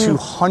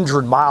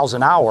 2,200 miles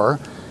an hour,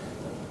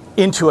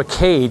 into a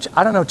cage.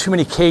 I don't know too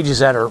many cages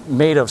that are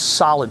made of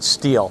solid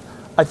steel.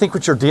 I think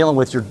what you're dealing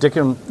with,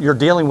 you're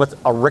dealing with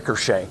a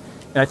ricochet.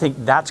 And I think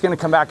that's going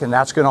to come back, and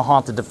that's going to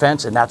haunt the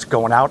defense, and that's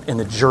going out, and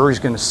the jury's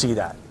going to see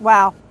that.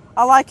 Wow.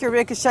 I like your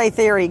ricochet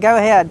theory. Go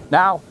ahead.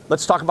 Now,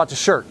 let's talk about the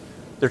shirt.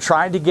 They're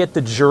trying to get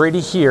the jury to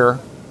hear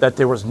that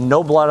there was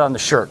no blood on the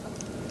shirt.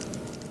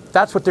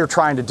 That's what they're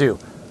trying to do.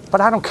 But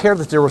I don't care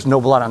that there was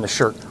no blood on the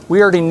shirt.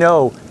 We already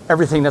know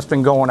everything that's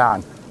been going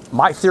on.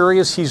 My theory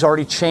is he's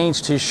already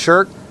changed his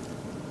shirt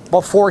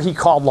before he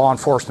called law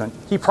enforcement.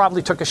 He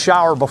probably took a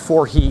shower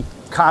before he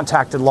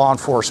contacted law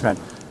enforcement.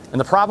 And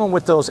the problem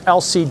with those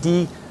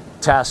LCD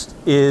tests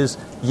is,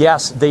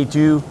 yes, they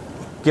do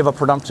give a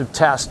presumptive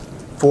test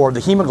for the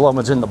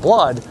hemoglobins in the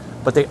blood,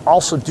 but they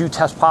also do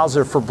test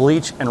positive for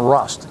bleach and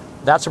rust.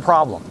 That's a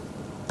problem.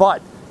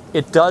 But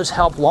it does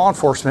help law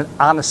enforcement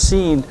on a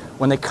scene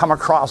when they come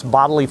across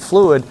bodily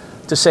fluid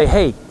to say,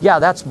 hey, yeah,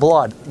 that's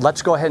blood.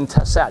 Let's go ahead and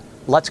test that.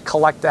 Let's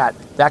collect that.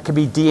 That could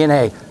be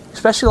DNA,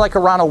 especially like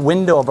around a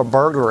window of a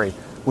burglary.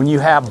 When you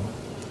have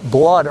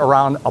blood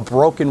around a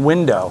broken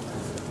window,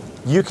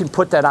 you can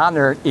put that on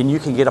there and you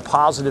can get a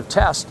positive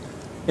test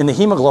in the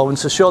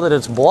hemoglobins to show that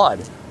it's blood.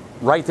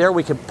 Right there,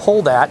 we can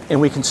pull that and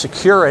we can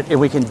secure it and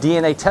we can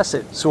DNA test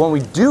it. So when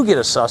we do get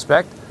a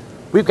suspect,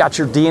 we've got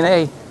your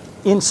DNA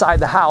inside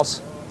the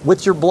house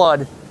with your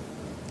blood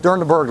during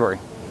the burglary.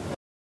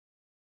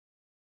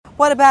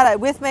 What about it?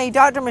 With me,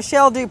 Dr.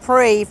 Michelle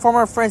Dupree,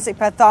 former forensic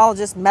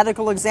pathologist,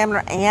 medical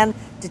examiner, and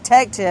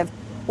detective.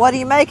 What do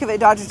you make of it,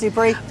 Dr.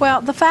 Dupree?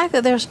 Well, the fact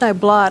that there's no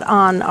blood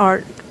on,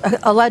 or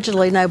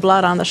allegedly no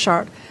blood on the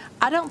shirt,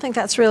 I don't think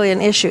that's really an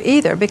issue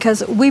either,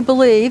 because we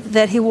believe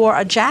that he wore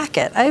a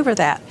jacket over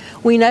that.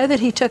 We know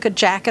that he took a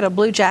jacket, a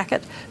blue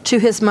jacket, to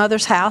his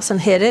mother's house and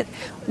hid it.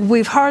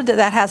 We've heard that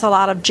that has a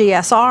lot of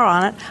GSR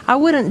on it. I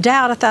wouldn't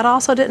doubt if that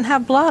also didn't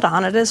have blood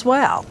on it as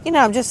well. You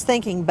know, I'm just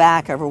thinking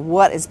back over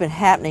what has been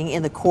happening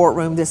in the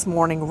courtroom this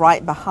morning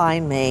right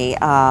behind me.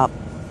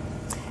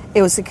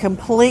 It was a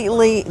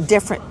completely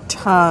different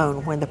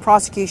tone when the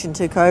prosecution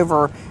took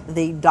over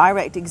the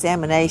direct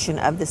examination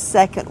of the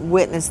second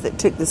witness that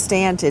took the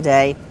stand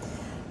today.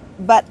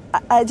 But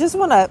I just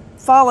want to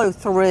follow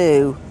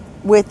through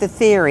with the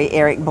theory,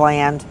 Eric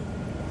Bland.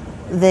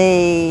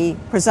 The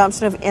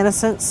presumption of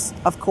innocence,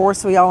 of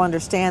course, we all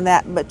understand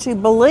that. But to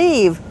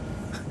believe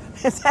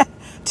that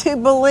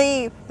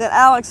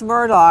Alex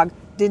Murdaugh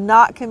did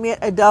not commit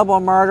a double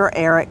murder,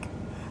 Eric,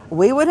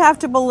 we would have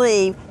to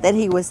believe that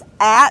he was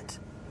at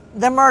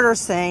the murder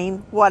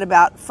scene,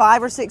 about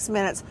 5 or 6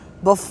 minutes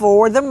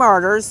before the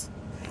murders,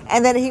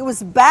 and that he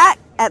was back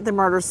at the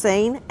murder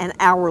scene an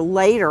hour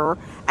later,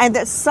 and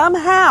that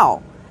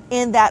somehow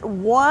in that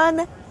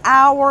 1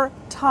 hour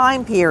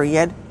time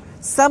period,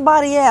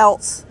 somebody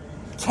else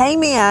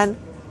came in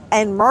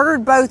and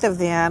murdered both of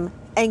them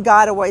and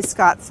got away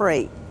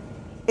scot-free.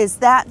 Is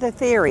that the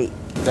theory?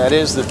 That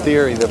is the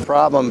theory. The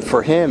problem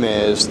for him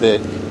is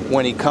that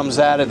when he comes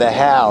out of the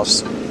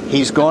house,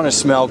 he's going to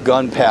smell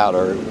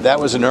gunpowder. That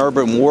was an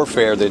urban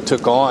warfare that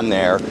took on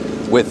there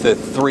with the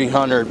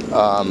 300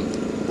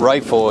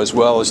 rifle as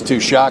well as 2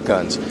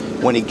 shotguns.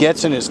 When he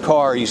gets in his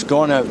car, he's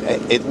going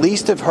to at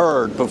least have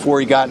heard before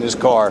he got in his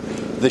car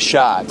the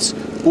shots,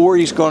 or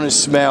he's going to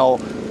smell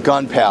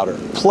gunpowder.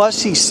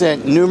 Plus, he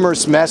sent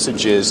numerous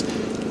messages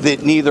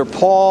that neither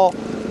Paul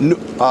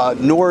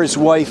nor his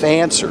wife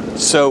answered.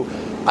 So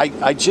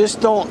I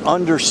just don't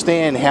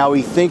understand how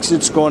he thinks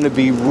it's going to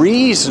be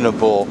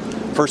reasonable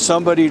for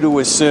somebody to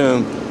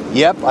assume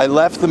Yep, I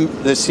left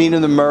the scene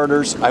of the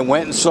murders. I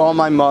went and saw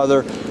my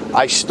mother.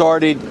 I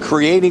started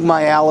creating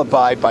my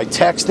alibi by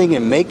texting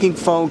and making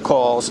phone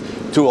calls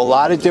to a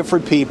lot of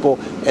different people.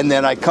 And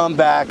then I come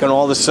back and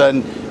all of a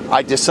sudden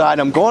I decide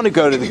I'm going to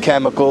go to the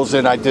chemicals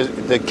and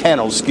the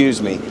kennels,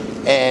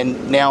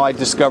 and now I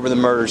discover the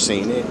murder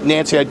scene.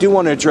 Nancy, I do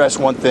want to address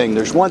one thing.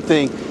 There's one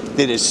thing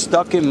that is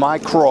stuck in my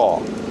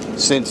craw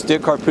since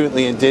Dick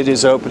Harpootlian did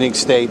his opening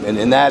statement,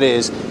 and that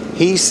is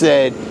he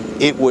said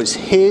it was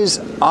his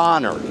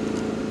honor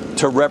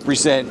to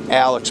represent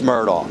Alex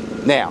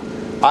Murdaugh. Now,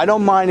 I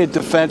don't mind a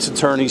defense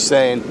attorney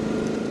saying,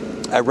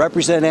 I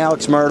represent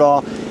Alex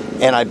Murdaugh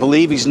and I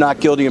believe he's not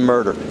guilty of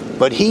murder.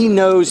 But he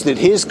knows that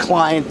his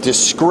client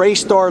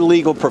disgraced our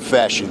legal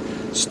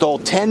profession, stole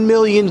 $10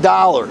 million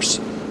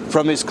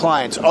from his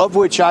clients, of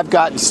which I've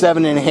gotten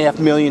 $7.5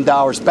 million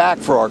back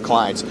for our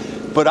clients.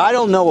 But I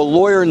don't know a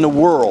lawyer in the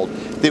world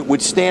that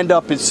would stand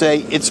up and say,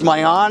 it's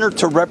my honor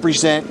to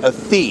represent a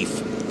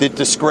thief that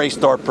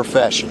disgraced our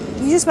profession.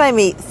 You just made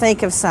me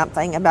think of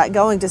something about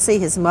going to see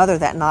his mother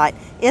that night.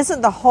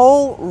 Isn't the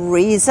whole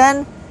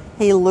reason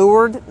he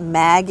lured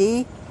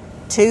Maggie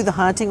to the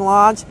hunting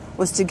lodge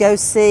was to go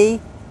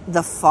see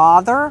the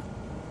father?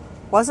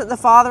 Wasn't the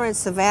father in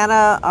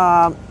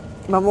Savannah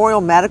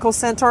Memorial Medical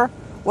Center?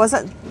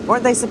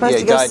 Weren't they supposed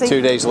to go see? He died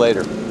 2 days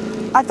later.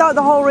 I thought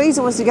the whole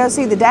reason was to go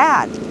see the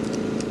dad.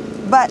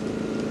 But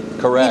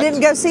correct. He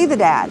didn't go see the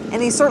dad,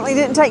 and he certainly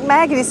didn't take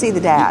Maggie to see the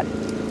dad.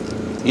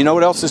 You know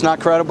what else is not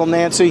credible,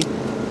 Nancy?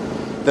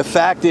 The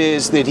fact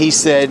is that he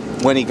said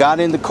when he got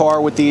in the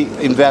car with the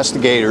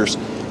investigators,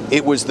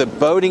 it was the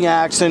boating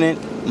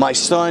accident. My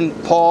son,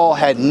 Paul,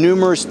 had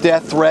numerous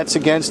death threats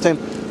against him.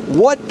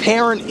 What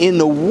parent in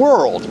the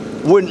world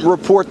wouldn't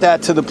report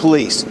that to the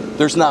police?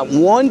 There's not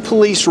one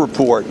police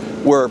report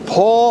where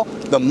Paul,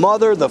 the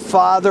mother, the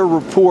father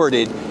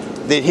reported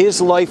that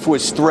his life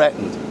was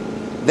threatened.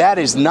 That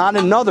is not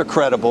another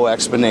credible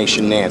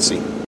explanation,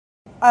 Nancy.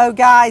 Oh,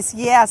 guys,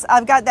 yes,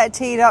 I've got that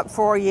teed up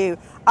for you.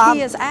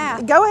 He is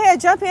asked. Go ahead,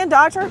 jump in,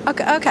 doctor.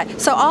 Okay.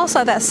 So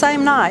also that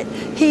same night,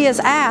 he is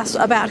asked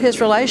about his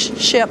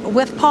relationship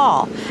with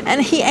Paul,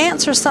 and he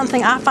answers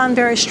something I find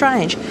very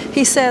strange.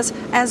 He says,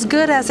 as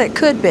good as it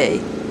could be.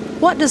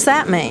 What does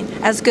that mean?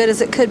 As good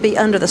as it could be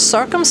under the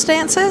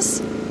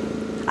circumstances?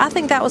 I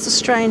think that was a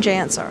strange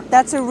answer.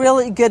 That's a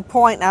really good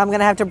point. I'm going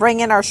to have to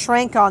bring in our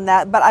shrink on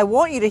that, but I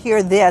want you to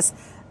hear this.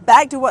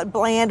 Back to what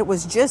Bland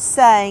was just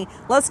saying,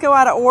 let's go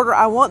out of order.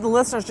 I want the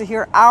listeners to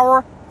hear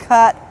our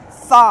cut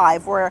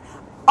 5, where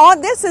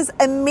on this is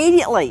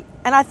immediately,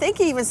 and I think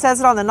he even says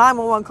it on the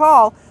 911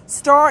 call,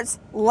 starts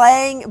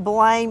laying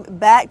blame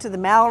back to the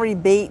Mallory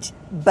Beach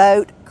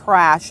boat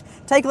crash.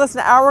 Take a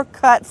listen to our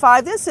cut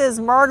 5. This is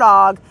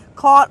Murdaugh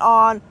caught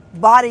on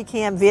body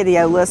cam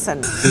video.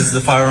 Listen. This is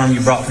the firearm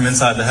you brought from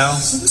inside the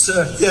house?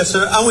 Sir, yes,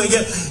 sir. I went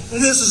and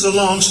this is a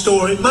long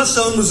story. My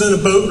son was in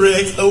a boat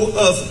wreck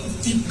a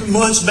few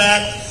months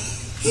back.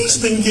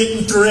 He's been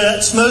getting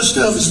threats. Most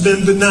of it's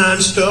been benign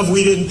stuff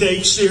we didn't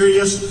take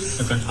serious.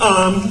 Okay.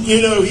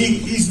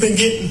 He's been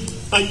getting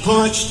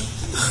punched.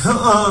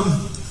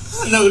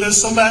 I know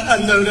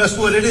that's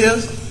what it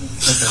is.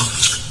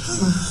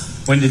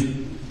 Okay. When did?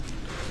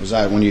 Was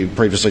that when you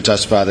previously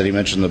testified that he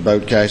mentioned the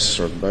boat case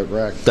or the boat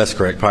wreck? That's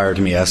correct. Prior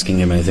to me asking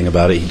him anything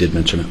about it, he did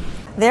mention it.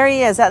 There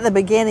he is at the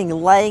beginning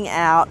laying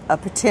out a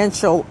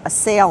potential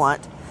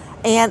assailant.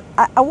 And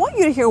I want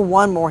you to hear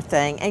one more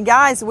thing. And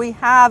guys, we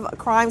have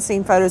crime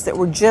scene photos that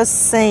were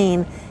just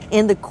seen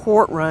in the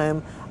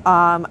courtroom.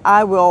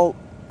 I will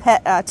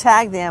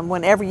tag them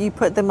whenever you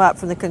put them up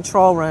from the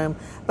control room.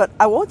 But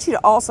I want you to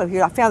also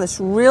hear, I found this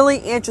really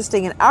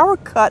interesting in our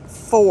cut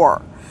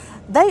 4.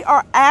 They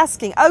are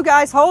asking, oh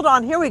guys, hold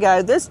on, here we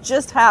go. This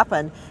just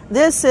happened.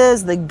 This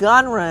is the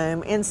gun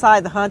room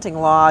inside the hunting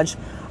lodge.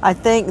 I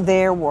think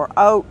there were,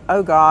 oh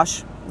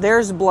gosh,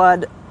 there's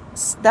blood.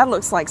 That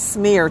looks like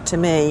smear to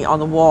me on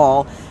the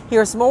wall.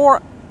 Here's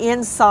more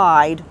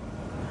inside.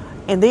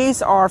 And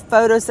these are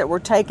photos that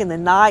were taken the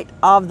night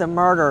of the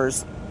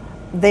murders.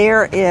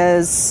 There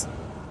is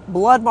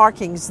blood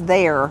markings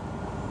there.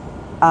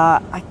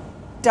 I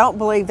don't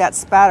believe that's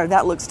spatter.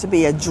 That looks to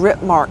be a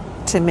drip mark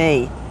to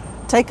me.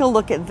 Take a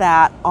look at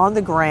that on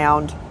the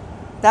ground.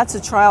 That's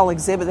a trial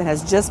exhibit that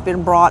has just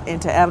been brought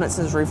into evidence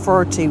and is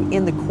referred to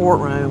in the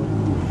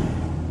courtroom.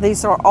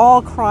 These are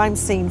all crime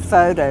scene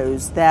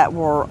photos that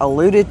were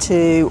alluded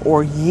to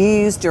or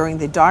used during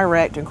the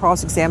direct and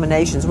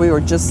cross-examinations we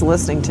were just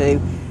listening to.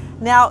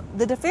 Now,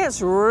 the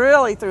defense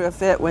really threw a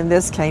fit when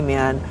this came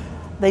in.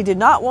 They did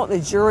not want the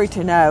jury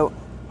to know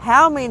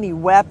how many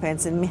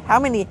weapons and how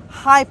many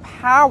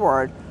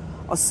high-powered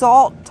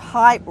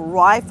assault-type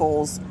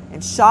rifles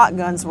and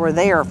shotguns were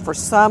there for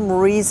some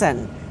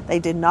reason. They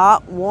did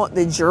not want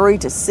the jury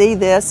to see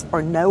this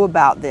or know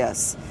about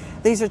this.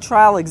 These are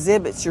trial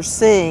exhibits you're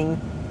seeing.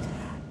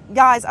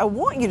 Guys, I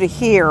want you to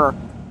hear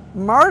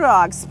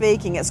Murdaugh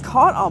speaking. It's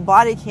caught on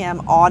body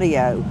cam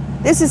audio.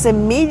 This is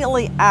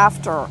immediately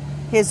after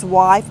his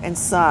wife and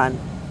son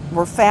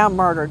were found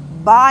murdered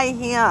by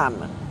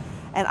him.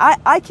 And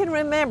I can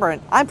remember,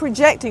 and I'm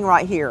projecting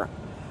right here,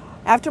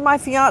 After my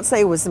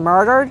fiance was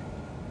murdered,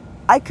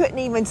 I couldn't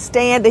even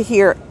stand to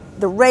hear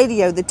the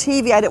radio, the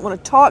TV. I didn't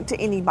want to talk to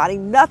anybody.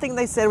 Nothing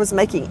they said was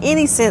making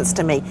any sense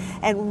to me.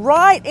 And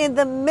right in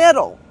the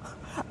middle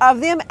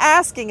of them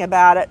asking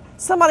about it,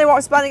 somebody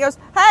walks by and goes,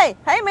 hey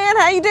man,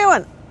 how you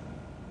doing?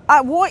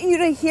 I want you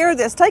to hear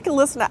this. Take a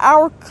listen to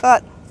our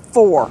cut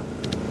 4.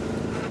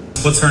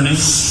 What's her name?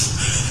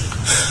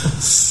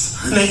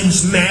 Her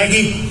name's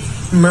Maggie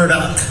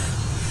Murdoch.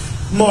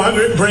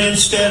 Margaret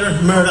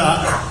Brandstetter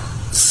Murdoch.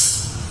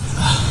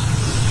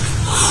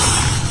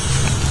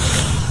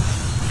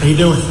 How you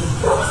doing?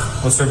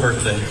 What's her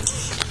birthday?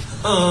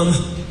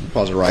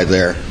 Pause it right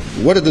there.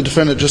 What did the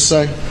defendant just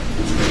say?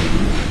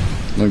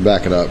 Let me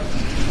back it up.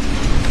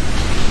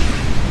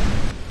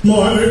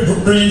 Margaret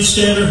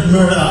Brandstetter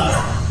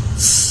Murdoch.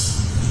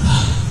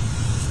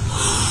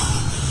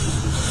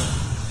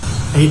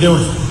 How you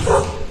doing?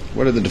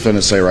 What did the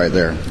defendant say right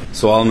there?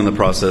 So while I'm in the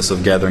process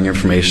of gathering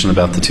information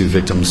about the 2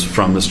 victims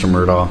from Mr.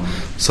 Murdaugh,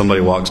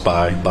 somebody walks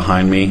by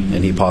behind me,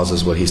 and he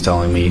pauses what he's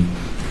telling me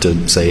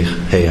to say,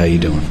 hey, how you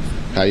doing?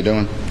 How you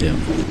doing? Yeah.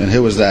 And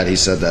who was that he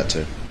said that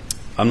to?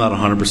 I'm not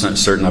 100%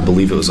 certain. I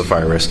believe it was a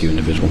fire rescue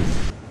individual.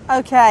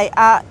 Okay,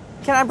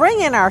 can I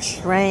bring in our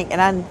shrink?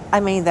 And I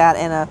mean that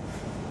in a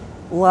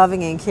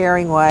loving and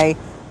caring way.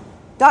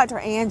 Dr.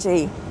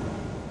 Angie,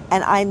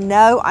 and I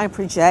know I'm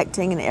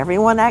projecting and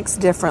everyone acts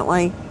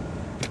differently,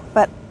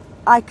 but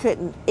I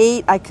couldn't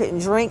eat, I couldn't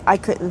drink, I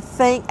couldn't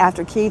think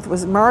after Keith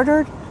was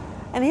murdered.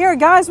 And here a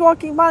guy's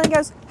walking by and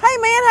goes, hey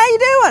man, how you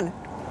doing?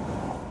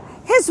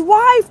 His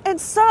wife and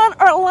son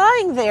are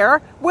lying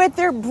there with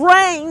their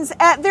brains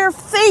at their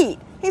feet.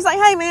 He's like,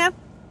 hey man,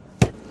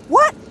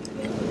 what?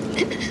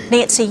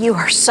 Nancy, you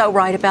are so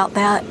right about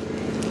that.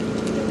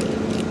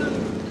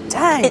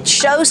 Dang. It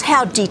shows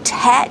how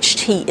detached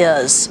he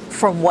is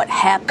from what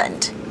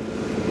happened.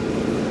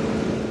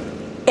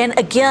 And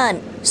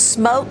again,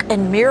 smoke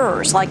and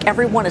mirrors, like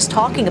everyone is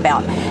talking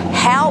about.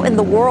 How in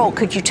the world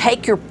could you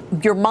take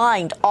your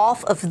mind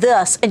off of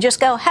this and just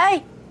go,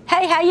 hey,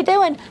 how you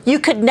doing? You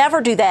could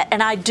never do that.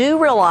 And I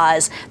do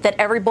realize that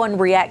everyone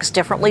reacts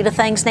differently to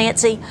things,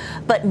 Nancy,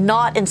 but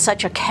not in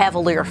such a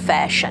cavalier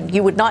fashion.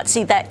 You would not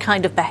see that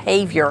kind of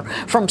behavior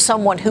from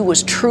someone who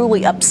was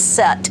truly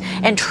upset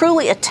and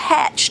truly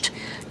attached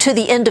to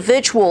the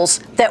individuals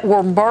that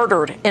were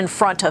murdered in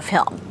front of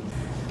him.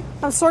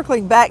 I'm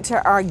circling back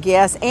to our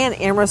guest. Ann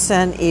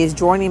Emerson is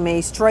joining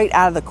me straight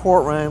out of the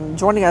courtroom,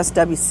 joining us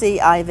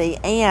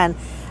WCIV. Ann,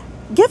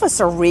 give us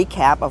a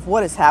recap of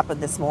what has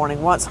happened this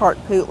morning once Hart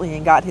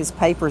Pootlian got his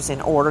papers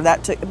in order.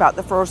 That took about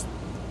the first,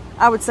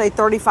 I would say,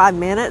 35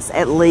 minutes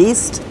at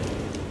least.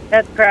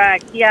 That's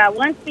correct. Yeah,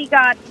 once we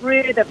got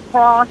through the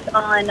cross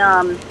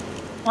on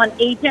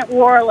Agent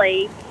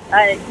Worley,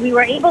 we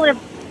were able to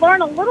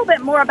learn a little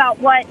bit more about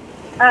what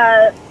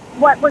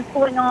was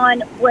going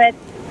on with,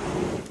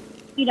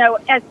 you know,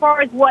 as far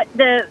as what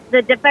the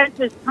defense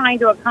was trying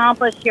to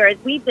accomplish here. As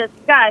we've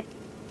discussed,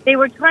 they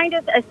were trying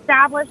to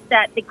establish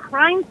that the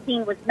crime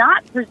scene was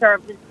not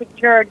preserved and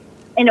secured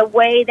in a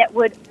way that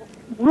would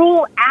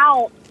rule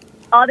out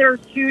other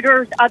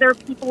shooters, other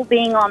people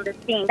being on the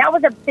scene.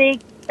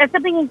 That's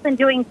something he's been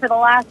doing for the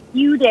last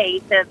few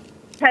days of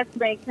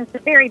testimony since the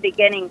very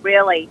beginning,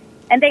 really.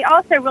 And they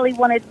also really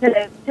wanted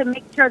to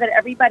make sure that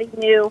everybody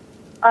knew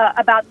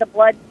about the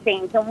blood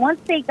stains. And once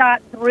they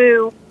got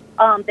through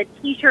the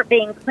T-shirt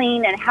being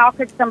clean, and how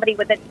could somebody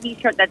with a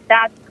T-shirt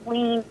that's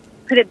clean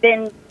could have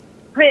been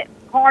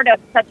part of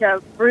such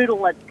a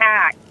brutal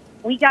attack,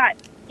 we got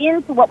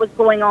into what was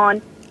going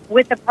on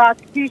with the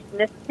prosecution.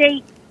 The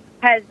state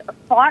has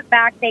fought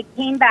back. They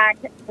came back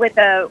with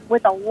a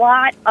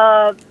lot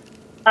of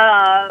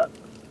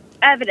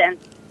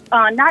evidence.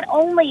 Not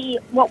only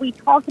what we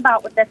talked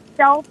about with the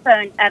cell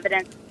phone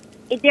evidence,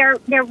 they're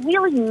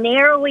really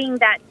narrowing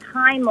that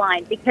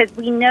timeline, because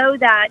we know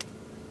that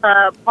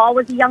Paul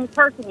was a young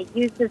person.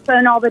 He used his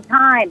phone all the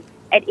time.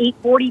 At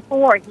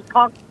 8:44, he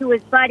talks to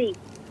his buddy.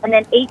 And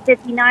then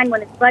 8:59,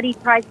 when his buddy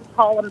tries to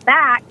call him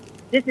back,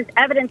 this is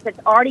evidence that's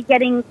already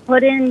getting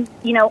put in,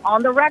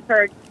 on the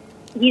record.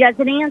 He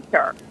doesn't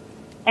answer.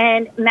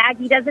 And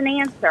Maggie doesn't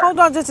answer. Hold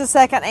on just a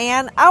second,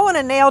 Ann. I want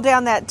to nail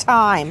down that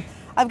time.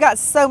 I've got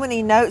so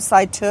many notes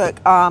I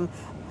took,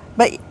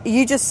 but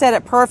you just said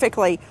it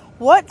perfectly.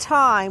 What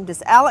time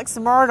does Alex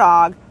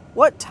Murdaugh,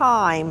 what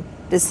time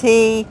does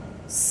he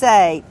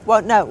say?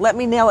 Well, no, let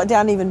me nail it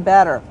down even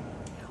better.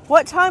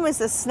 What time is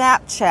the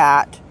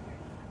Snapchat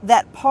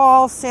that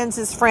Paul sends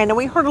his friend? And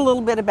we heard a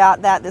little bit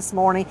about that this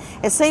morning.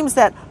 It seems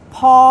that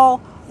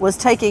Paul was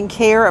taking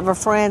care of a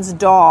friend's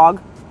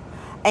dog,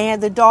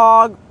 and the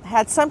dog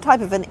had some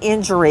type of an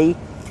injury.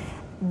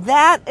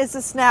 That is a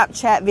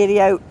Snapchat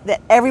video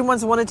that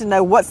everyone's wanted to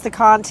know what's the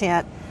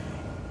content.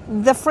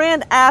 The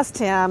friend asked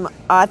him,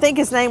 I think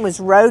his name was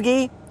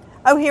Rogie.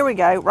 Oh, here we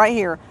go, right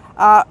here.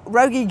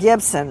 Rogie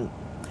Gibson.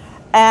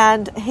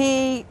 And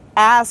he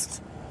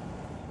asked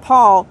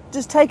Paul,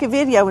 just take a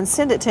video and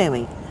send it to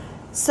me.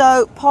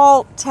 So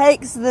Paul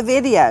takes the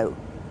video,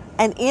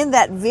 and in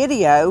that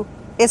video,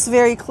 it's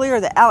very clear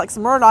that Alex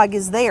Murdaugh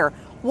is there.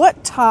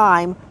 What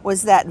time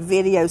was that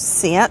video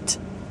sent,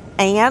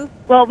 Ann?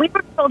 Well, we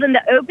were told in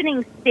the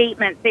opening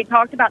statements, they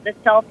talked about the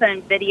cell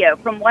phone video.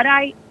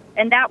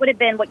 And that would have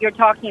been what you're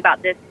talking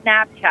about, this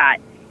Snapchat.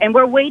 And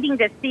we're waiting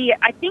to see,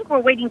 I think we're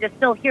waiting to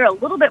still hear a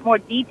little bit more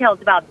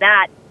details about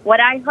that.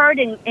 What I heard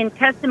in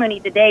testimony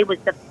today was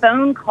the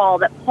phone call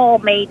that Paul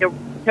made to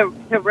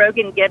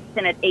Rogan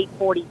Gibson at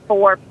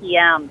 8:44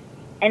 p.m.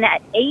 And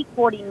at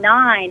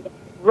 8:49,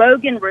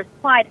 Rogan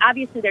replied,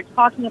 obviously they're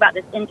talking about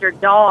this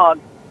injured dog,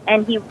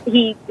 and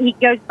he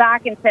goes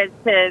back and says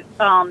to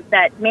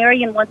that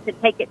Marion wants to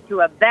take it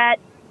to a vet,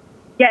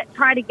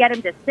 try to get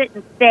him to sit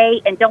and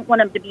stay, and don't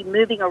want him to be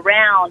moving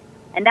around.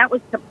 And that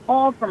was to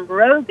Paul from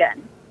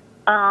Rogan.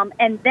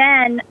 And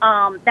then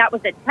that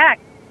was a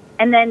text.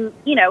 And then,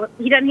 he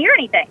doesn't hear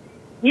anything.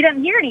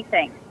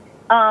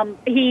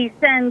 He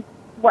sends,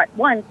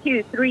 1,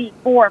 2, 3,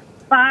 4,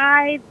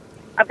 5.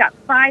 I've got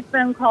 5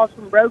 phone calls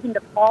from Rogan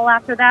to Paul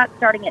after that,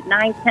 starting at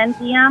 9:10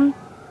 p.m.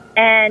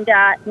 And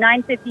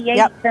 9:58,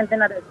 He sends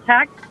another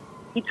text.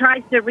 He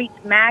tries to reach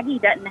Maggie,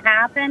 doesn't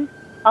happen.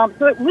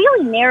 So it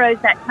really narrows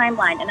that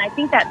timeline. And I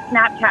think that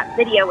Snapchat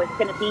video is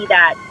going to be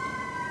that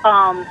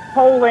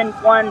Poland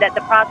one that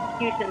the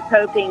prosecution's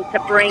hoping to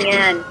bring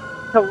in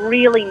to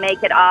really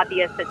make it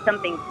obvious that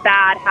something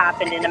bad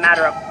happened in a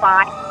matter of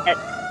 5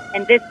 minutes.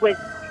 And this was...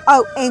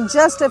 Oh, in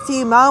just a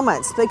few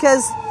moments,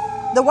 because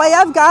the way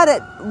I've got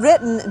it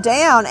written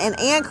down, and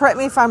Ann, correct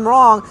me if I'm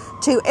wrong,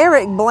 to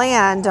Eric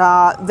Bland,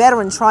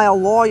 veteran trial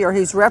lawyer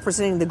who's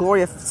representing the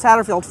Gloria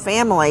Satterfield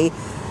family,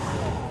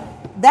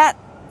 that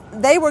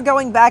they were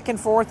going back and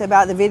forth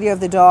about the video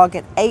of the dog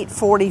at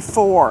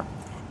 8:44.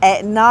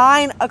 At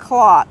 9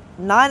 o'clock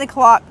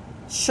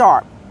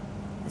sharp,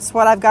 that's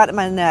what I've got in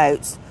my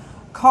notes,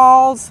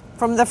 calls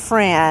from the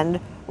friend,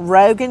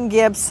 Rogan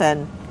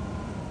Gibson,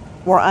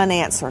 were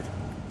unanswered.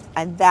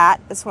 And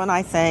that is when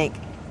I think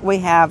we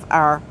have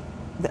our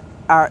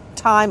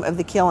time of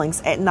the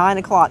killings at 9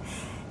 o'clock.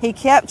 He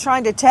kept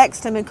trying to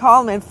text him and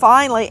call him, and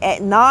finally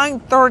at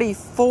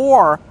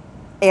 9:34,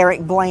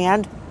 Eric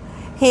Bland,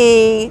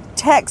 he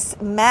texts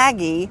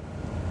Maggie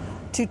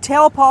to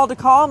tell Paul to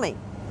call me.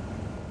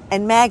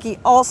 And Maggie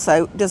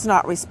also does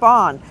not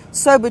respond.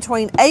 So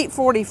between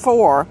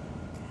 8:44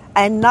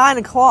 and 9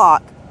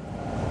 o'clock,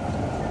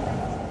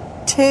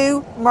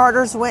 2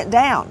 murders went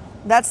down.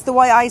 That's the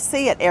way I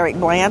see it, Eric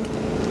Bland.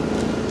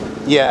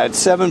 Yeah, at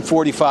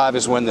 7:45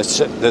 is when the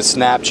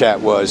Snapchat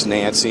was,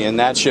 Nancy, and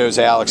that shows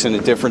Alex in a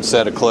different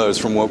set of clothes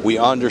from what we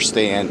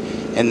understand.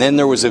 And then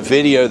there was a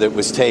video that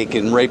was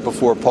taken right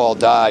before Paul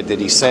died that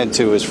he sent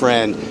to his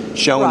friend,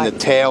 showing the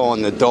tail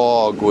on the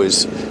dog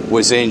was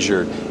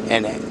injured,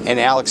 and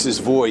Alex's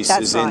voice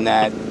is in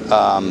that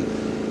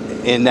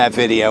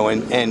video.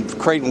 And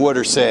Creighton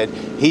Woodard said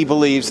he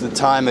believes the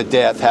time of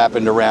death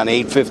happened around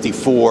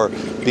 8:54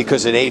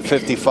 because at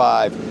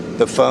 8:55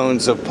 the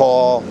phones of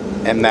Paul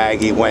and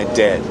Maggie went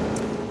dead.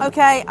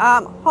 Okay,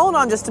 hold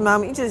on just a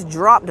moment. You just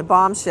dropped a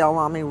bombshell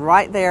on me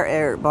right there,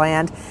 Eric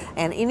Bland.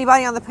 And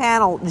anybody on the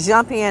panel,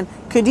 jump in.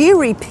 Could you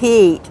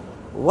repeat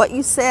what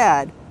you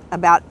said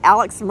about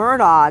Alex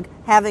Murdaugh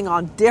having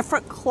on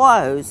different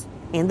clothes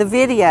in the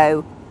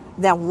video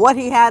than what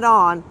he had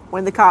on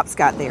when the cops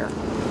got there?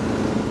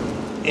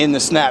 In the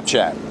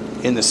Snapchat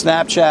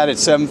at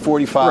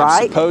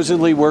 7:45,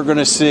 supposedly we're going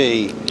to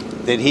see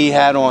that he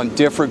had on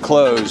different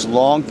clothes,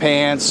 long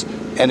pants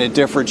and a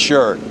different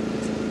shirt.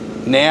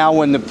 Now,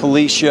 when the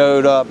police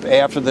showed up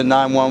after the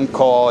 911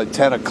 call at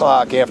 10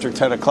 o'clock, after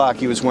 10 o'clock,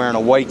 he was wearing a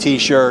white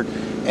T-shirt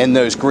and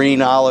those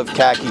green olive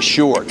khaki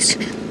shorts.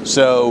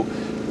 So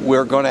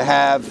we're going to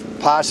have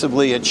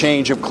possibly a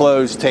change of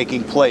clothes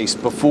taking place.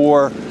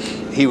 Before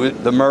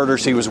the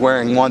murders, he was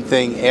wearing one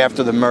thing.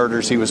 After the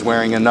murders, he was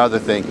wearing another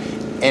thing.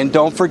 And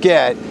don't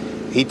forget,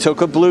 he took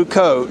a blue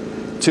coat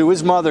to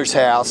his mother's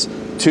house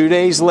 2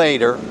 days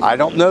later. I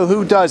don't know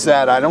who does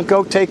that. I don't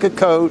go take a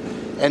coat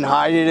and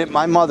hide it at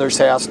my mother's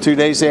house 2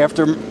 days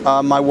after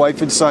my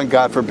wife and son,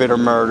 God forbid, are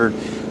murdered.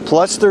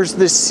 Plus, there's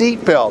this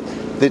seatbelt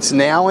that's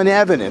now in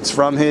evidence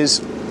from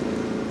his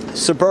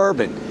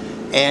Suburban.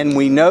 And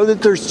we know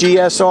that there's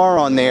GSR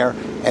on there,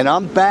 and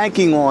I'm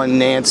banking on,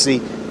 Nancy,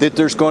 that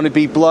there's going to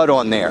be blood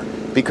on there.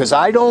 Because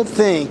I don't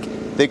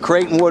think that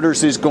Creighton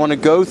Woodard is going to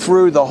go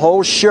through the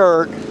whole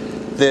shirt,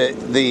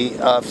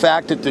 the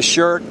fact that the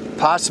shirt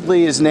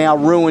possibly is now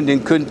ruined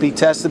and couldn't be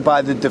tested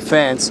by the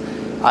defense.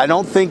 I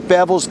don't think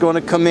Bevel's going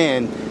to come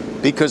in,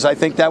 because I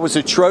think that was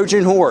a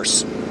Trojan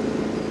horse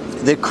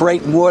that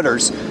Creighton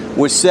Woodard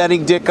was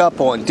setting Dick up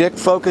on. Dick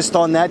focused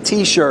on that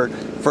T-shirt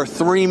for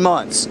 3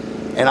 months.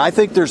 And I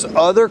think there's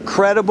other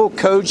credible,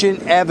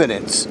 cogent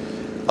evidence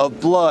of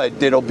blood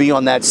that'll be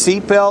on that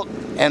seatbelt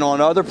and on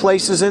other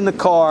places in the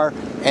car,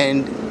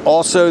 and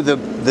also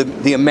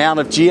the amount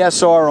of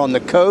GSR on the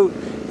coat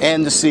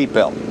and the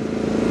seatbelt.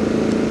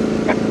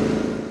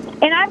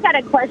 And I've got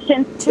a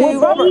question.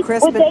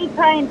 Would they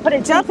try and put a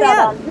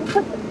seatbelt on?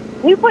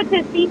 Who puts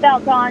his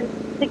seatbelt on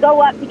to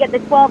go up to get the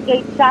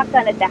 12-gauge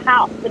shotgun at the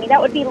house? I mean, that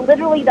would be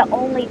literally the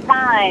only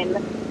time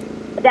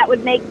that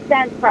would make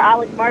sense for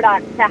Alex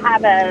Murdaugh to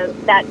have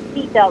that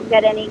seatbelt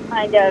get any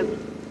kind of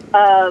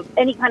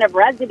any kind of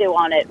residue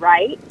on it,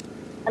 right?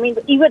 I mean,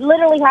 you would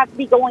literally have to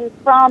be going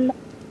from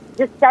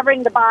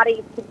discovering the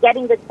bodies to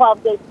getting the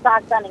 12-gauge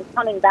shotgun and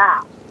coming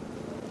back.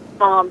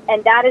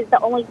 And that is the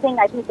only thing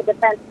I think the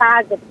defense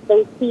has if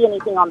they see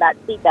anything on that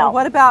seatbelt. Well,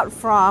 what about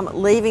from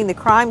leaving the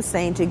crime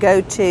scene to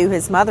go to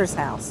his mother's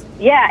house?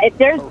 Yeah, if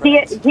there's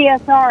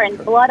GSR and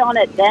blood on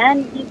it,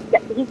 then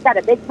he's got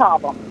a big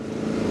problem.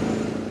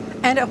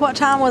 And at what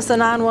time was the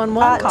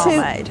 911 call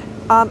made?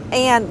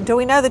 And do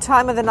we know the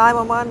time of the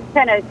 911?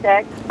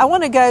 10:06. I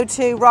want to go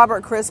to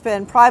Robert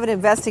Crispin, private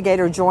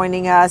investigator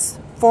joining us,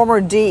 former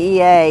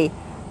DEA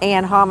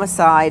and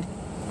homicide.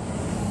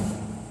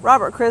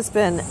 Robert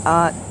Crispin,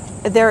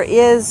 there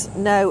is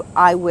no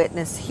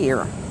eyewitness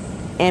here,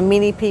 and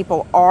many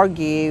people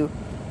argue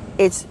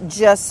it's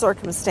just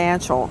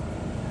circumstantial.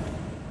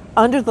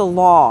 Under the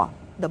law,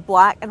 the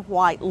black and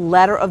white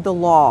letter of the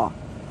law,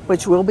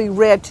 which will be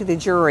read to the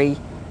jury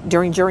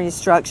during jury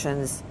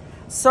instructions,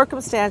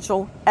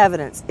 circumstantial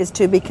evidence is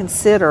to be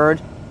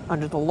considered,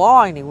 under the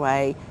law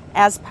anyway,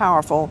 as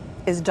powerful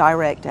as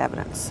direct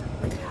evidence.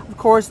 Of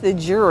course, the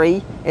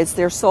jury, it's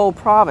their sole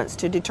province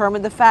to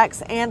determine the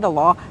facts and the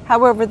law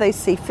however they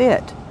see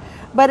fit.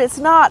 But it's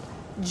not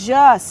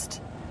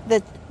just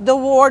the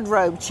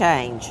wardrobe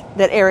change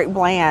that Eric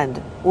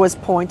Bland was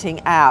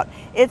pointing out.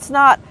 It's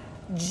not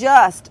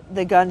just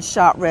the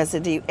gunshot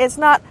residue. It's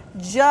not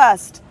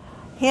just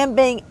him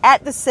being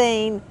at the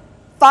scene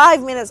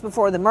 5 minutes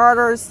before the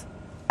murders,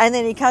 and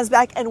then he comes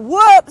back and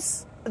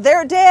whoops,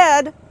 they're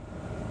dead.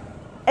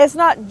 It's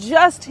not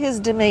just his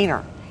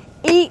demeanor.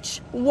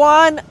 Each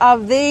one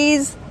of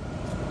these,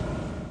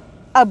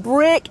 a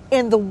brick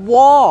in the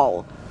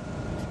wall,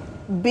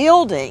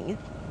 building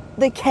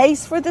the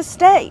case for the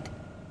state,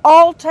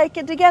 all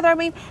taken together. I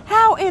mean,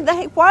 how in the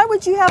heck, why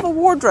would you have a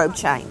wardrobe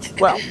change?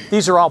 Well,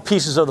 these are all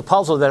pieces of the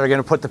puzzle that are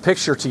going to put the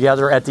picture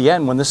together at the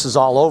end when this is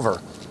all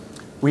over.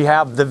 We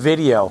have the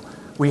video.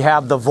 We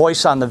have the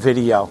voice on the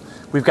video.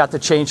 We've got the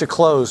change of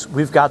clothes.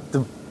 We've got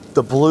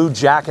the blue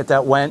jacket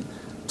that went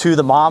to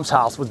the mom's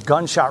house with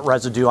gunshot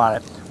residue on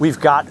it. We've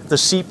got the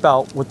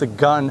seatbelt with the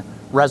gun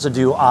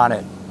residue on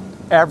it.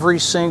 Every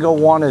single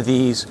one of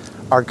these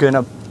are going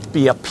to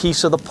be a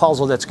piece of the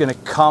puzzle that's going to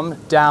come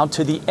down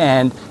to the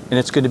end, and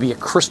it's going to be a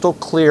crystal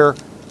clear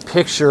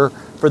picture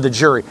for the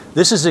jury.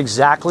 This is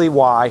exactly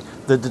why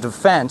the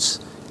defense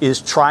is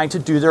trying to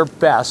do their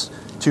best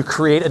to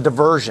create a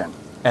diversion.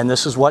 And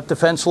this is what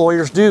defense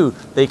lawyers do.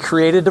 They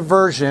create a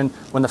diversion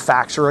when the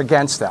facts are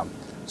against them.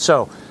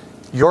 So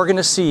you're going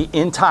to see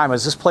in time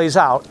as this plays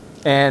out,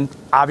 and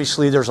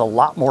obviously there's a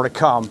lot more to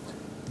come,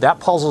 that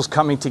puzzle's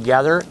coming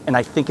together. And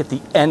I think at the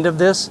end of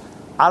this,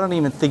 I don't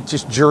even think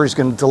this jury's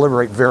going to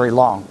deliberate very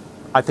long.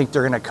 I think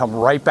they're going to come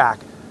right back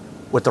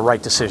with the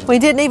right decision. We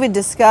didn't even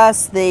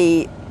discuss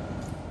the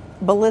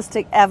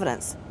ballistic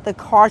evidence, the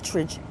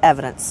cartridge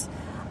evidence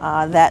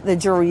that the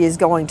jury is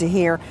going to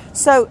hear.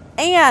 So,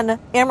 Ann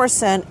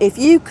Emerson, if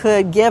you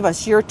could give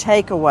us your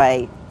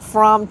takeaway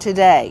from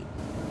today,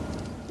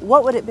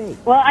 what would it be?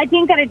 Well, I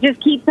think that it just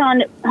keeps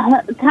on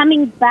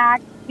coming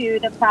back to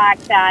the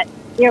fact that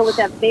there was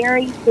a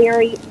very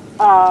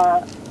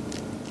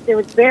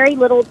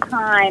little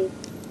time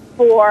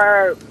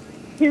for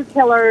two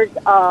killers,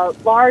 a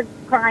large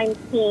crime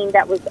scene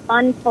that was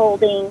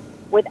unfolding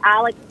with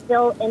Alex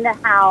still in the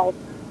house.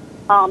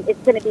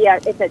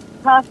 It's a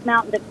tough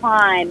mountain to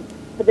climb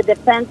for the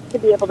defense to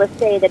be able to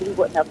say that he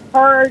wouldn't have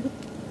heard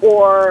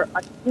or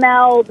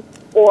smelled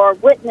or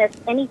witnessed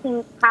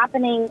anything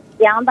happening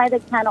down by the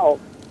kennels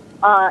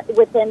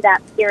within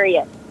that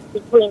period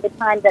between the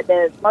time that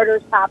the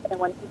murders happened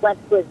and when he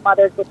went to his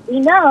mother's, which we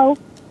know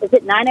is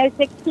at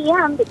 9:06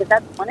 p.m. because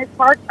that's when his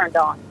car turned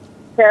on.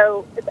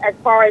 So as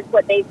far as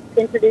what they've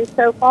introduced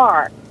so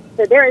far,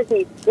 so there's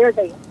a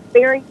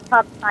very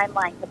tough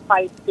timeline to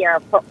fight here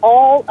for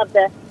all of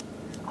the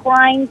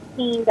crime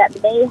scene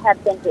that may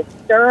have been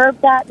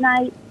disturbed that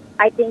night.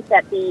 I think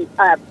that the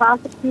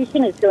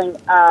prosecution is doing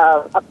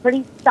a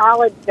pretty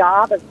solid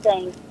job of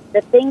saying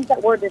the things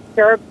that were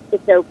disturbed,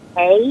 it's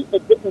okay.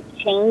 It didn't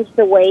change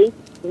the way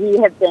we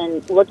have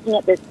been looking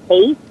at this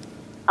case.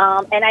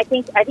 And I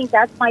think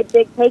that's my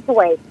big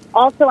takeaway.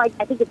 Also, I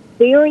think it's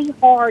very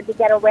hard to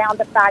get around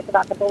the fact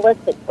about the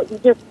ballistics, what you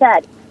just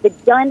said, the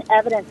gun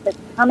evidence that's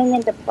coming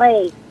into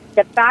play,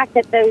 the fact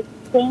that the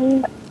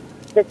same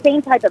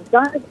type of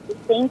guns, the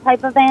same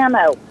type of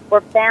ammo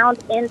were found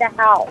in the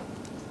house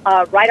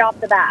right off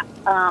the bat.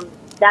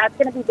 That's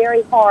going to be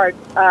very hard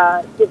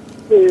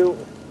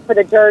for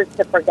the jurors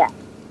to forget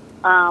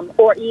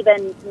or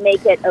even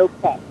make it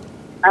okay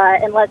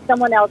unless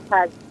someone else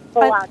has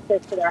full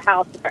access to their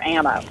house and their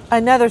ammo.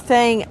 Another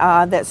thing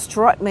that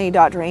struck me,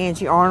 Dr.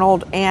 Angie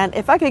Arnold, and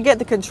if I could get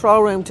the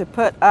control room to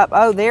put up,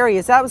 oh, there he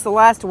is. That was the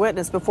last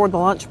witness before the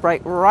lunch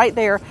break right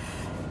there.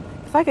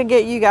 If I could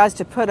get you guys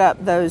to put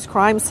up those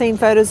crime scene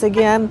photos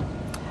again.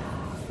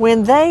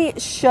 When they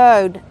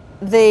showed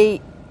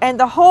and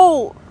the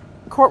whole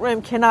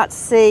courtroom cannot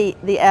see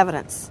the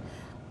evidence.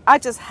 I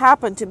just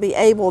happened to be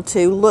able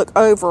to look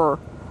over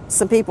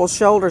some people's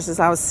shoulders as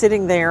I was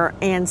sitting there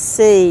and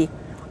see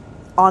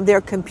on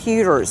their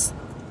computers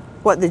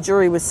what the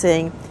jury was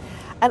seeing.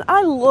 And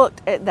I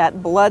looked at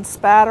that blood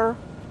spatter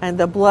and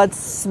the blood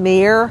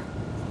smear,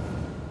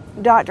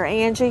 Dr.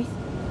 Angie,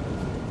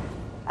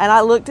 and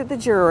I looked at the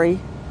jury,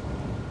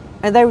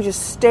 and they were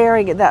just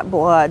staring at that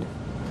blood,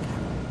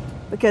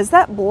 because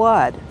that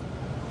blood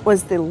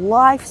was the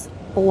life's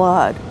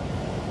blood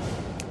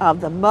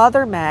of the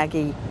mother,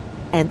 Maggie,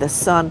 and the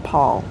son,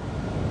 Paul.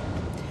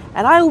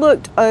 And I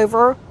looked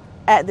over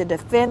at the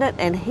defendant,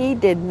 and he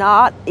did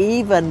not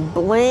even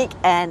blink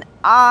an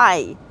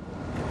eye.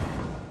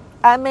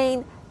 I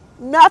mean,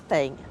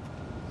 nothing.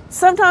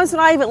 Sometimes when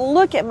I even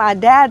look at my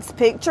dad's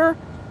picture,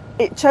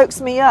 it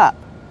chokes me up,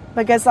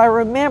 because I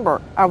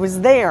remember I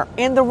was there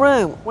in the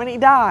room when he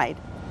died.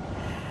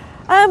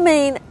 I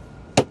mean,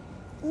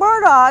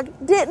 Murdaugh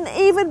didn't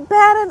even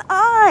bat an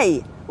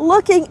eye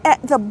looking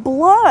at the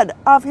blood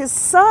of his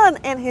son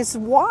and his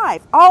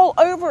wife all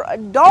over a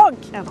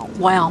dog kennel.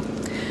 Wow.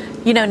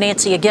 You know,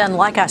 Nancy, again,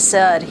 like I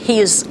said,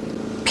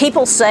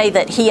 people say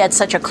that he had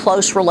such a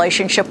close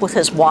relationship with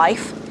his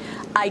wife.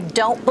 I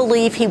don't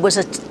believe he was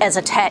as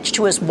attached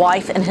to his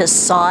wife and his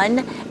son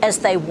as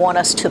they want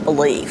us to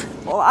believe.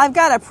 Well, I've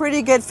got a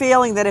pretty good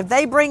feeling that if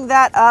they bring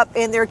that up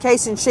in their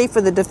case in chief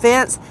for the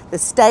defense, the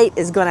state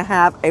is going to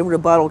have a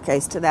rebuttal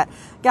case to that.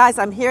 Guys,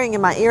 I'm hearing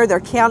in my ear they're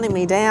counting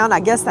me down.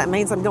 I guess that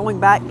means I'm going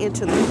back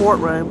into the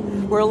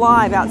courtroom. We're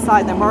live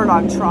outside the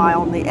Murdaugh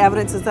trial, and the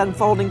evidence is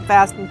unfolding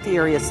fast and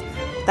furious.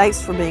 Thanks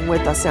for being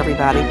with us,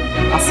 everybody.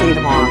 I'll see you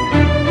tomorrow.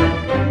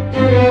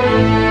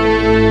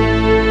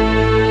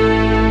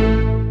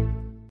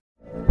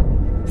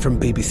 From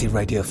BBC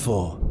Radio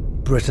 4,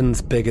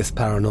 Britain's biggest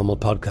paranormal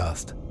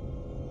podcast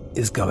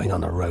is going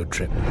on a road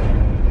trip.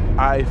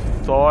 I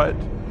thought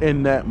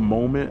in that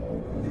moment,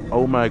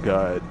 oh my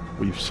God,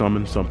 we've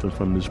summoned something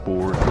from this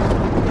board.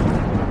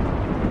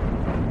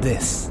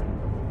 This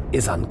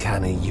is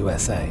Uncanny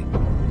USA.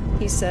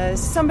 He says,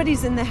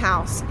 somebody's in the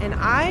house, and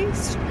I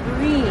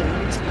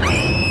screamed.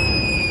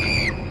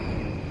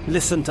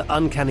 Listen to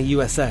Uncanny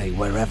USA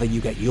wherever you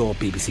get your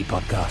BBC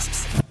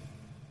podcasts,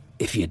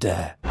 if you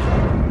dare.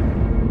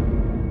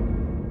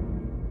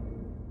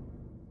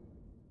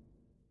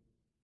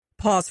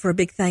 Pause for a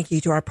big thank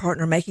you to our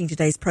partner making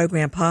today's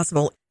program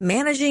possible.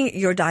 Managing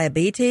your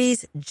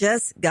diabetes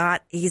just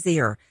got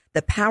easier.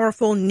 The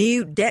powerful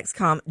new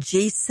Dexcom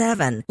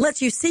G7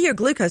 lets you see your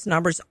glucose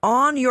numbers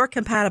on your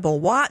compatible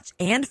watch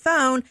and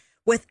phone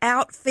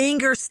without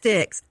finger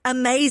sticks.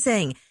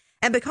 Amazing.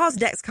 And because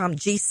Dexcom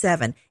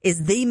G7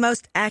 is the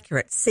most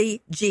accurate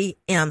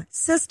CGM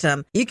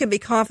system, you can be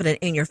confident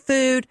in your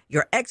food,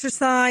 your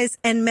exercise,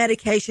 and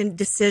medication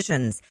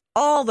decisions.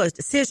 All those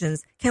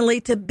decisions can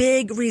lead to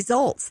big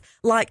results,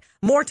 like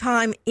more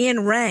time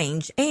in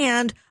range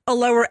and a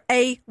lower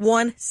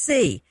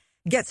A1C.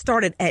 Get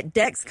started at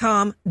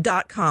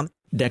Dexcom.com.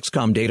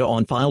 Dexcom data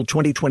on file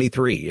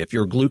 2023. If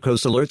your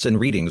glucose alerts and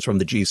readings from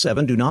the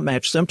G7 do not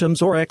match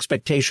symptoms or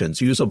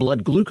expectations, use a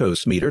blood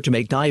glucose meter to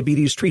make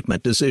diabetes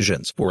treatment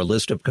decisions. For a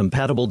list of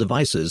compatible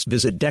devices,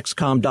 visit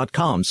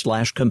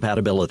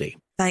Dexcom.com/compatibility.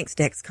 Thanks,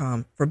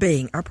 Dexcom, for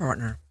being our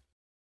partner.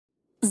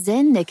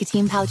 Zyn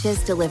nicotine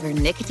pouches deliver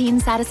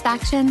nicotine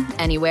satisfaction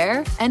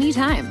anywhere,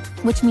 anytime,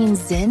 which means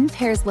Zyn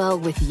pairs well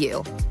with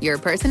you, your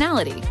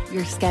personality,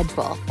 your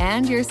schedule,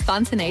 and your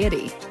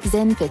spontaneity.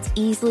 Zyn fits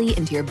easily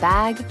into your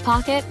bag,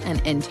 pocket, and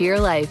into your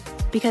life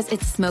because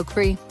it's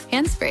smoke-free,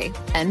 hands-free,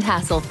 and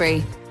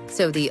hassle-free.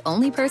 So the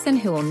only person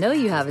who will know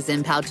you have a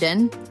Zyn pouch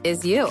in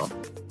is you.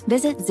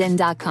 Visit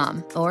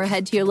Zyn.com or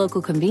head to your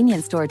local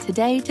convenience store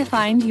today to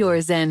find your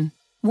Zyn.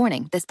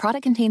 Warning, this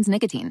product contains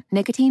nicotine.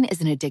 Nicotine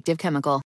is an addictive chemical.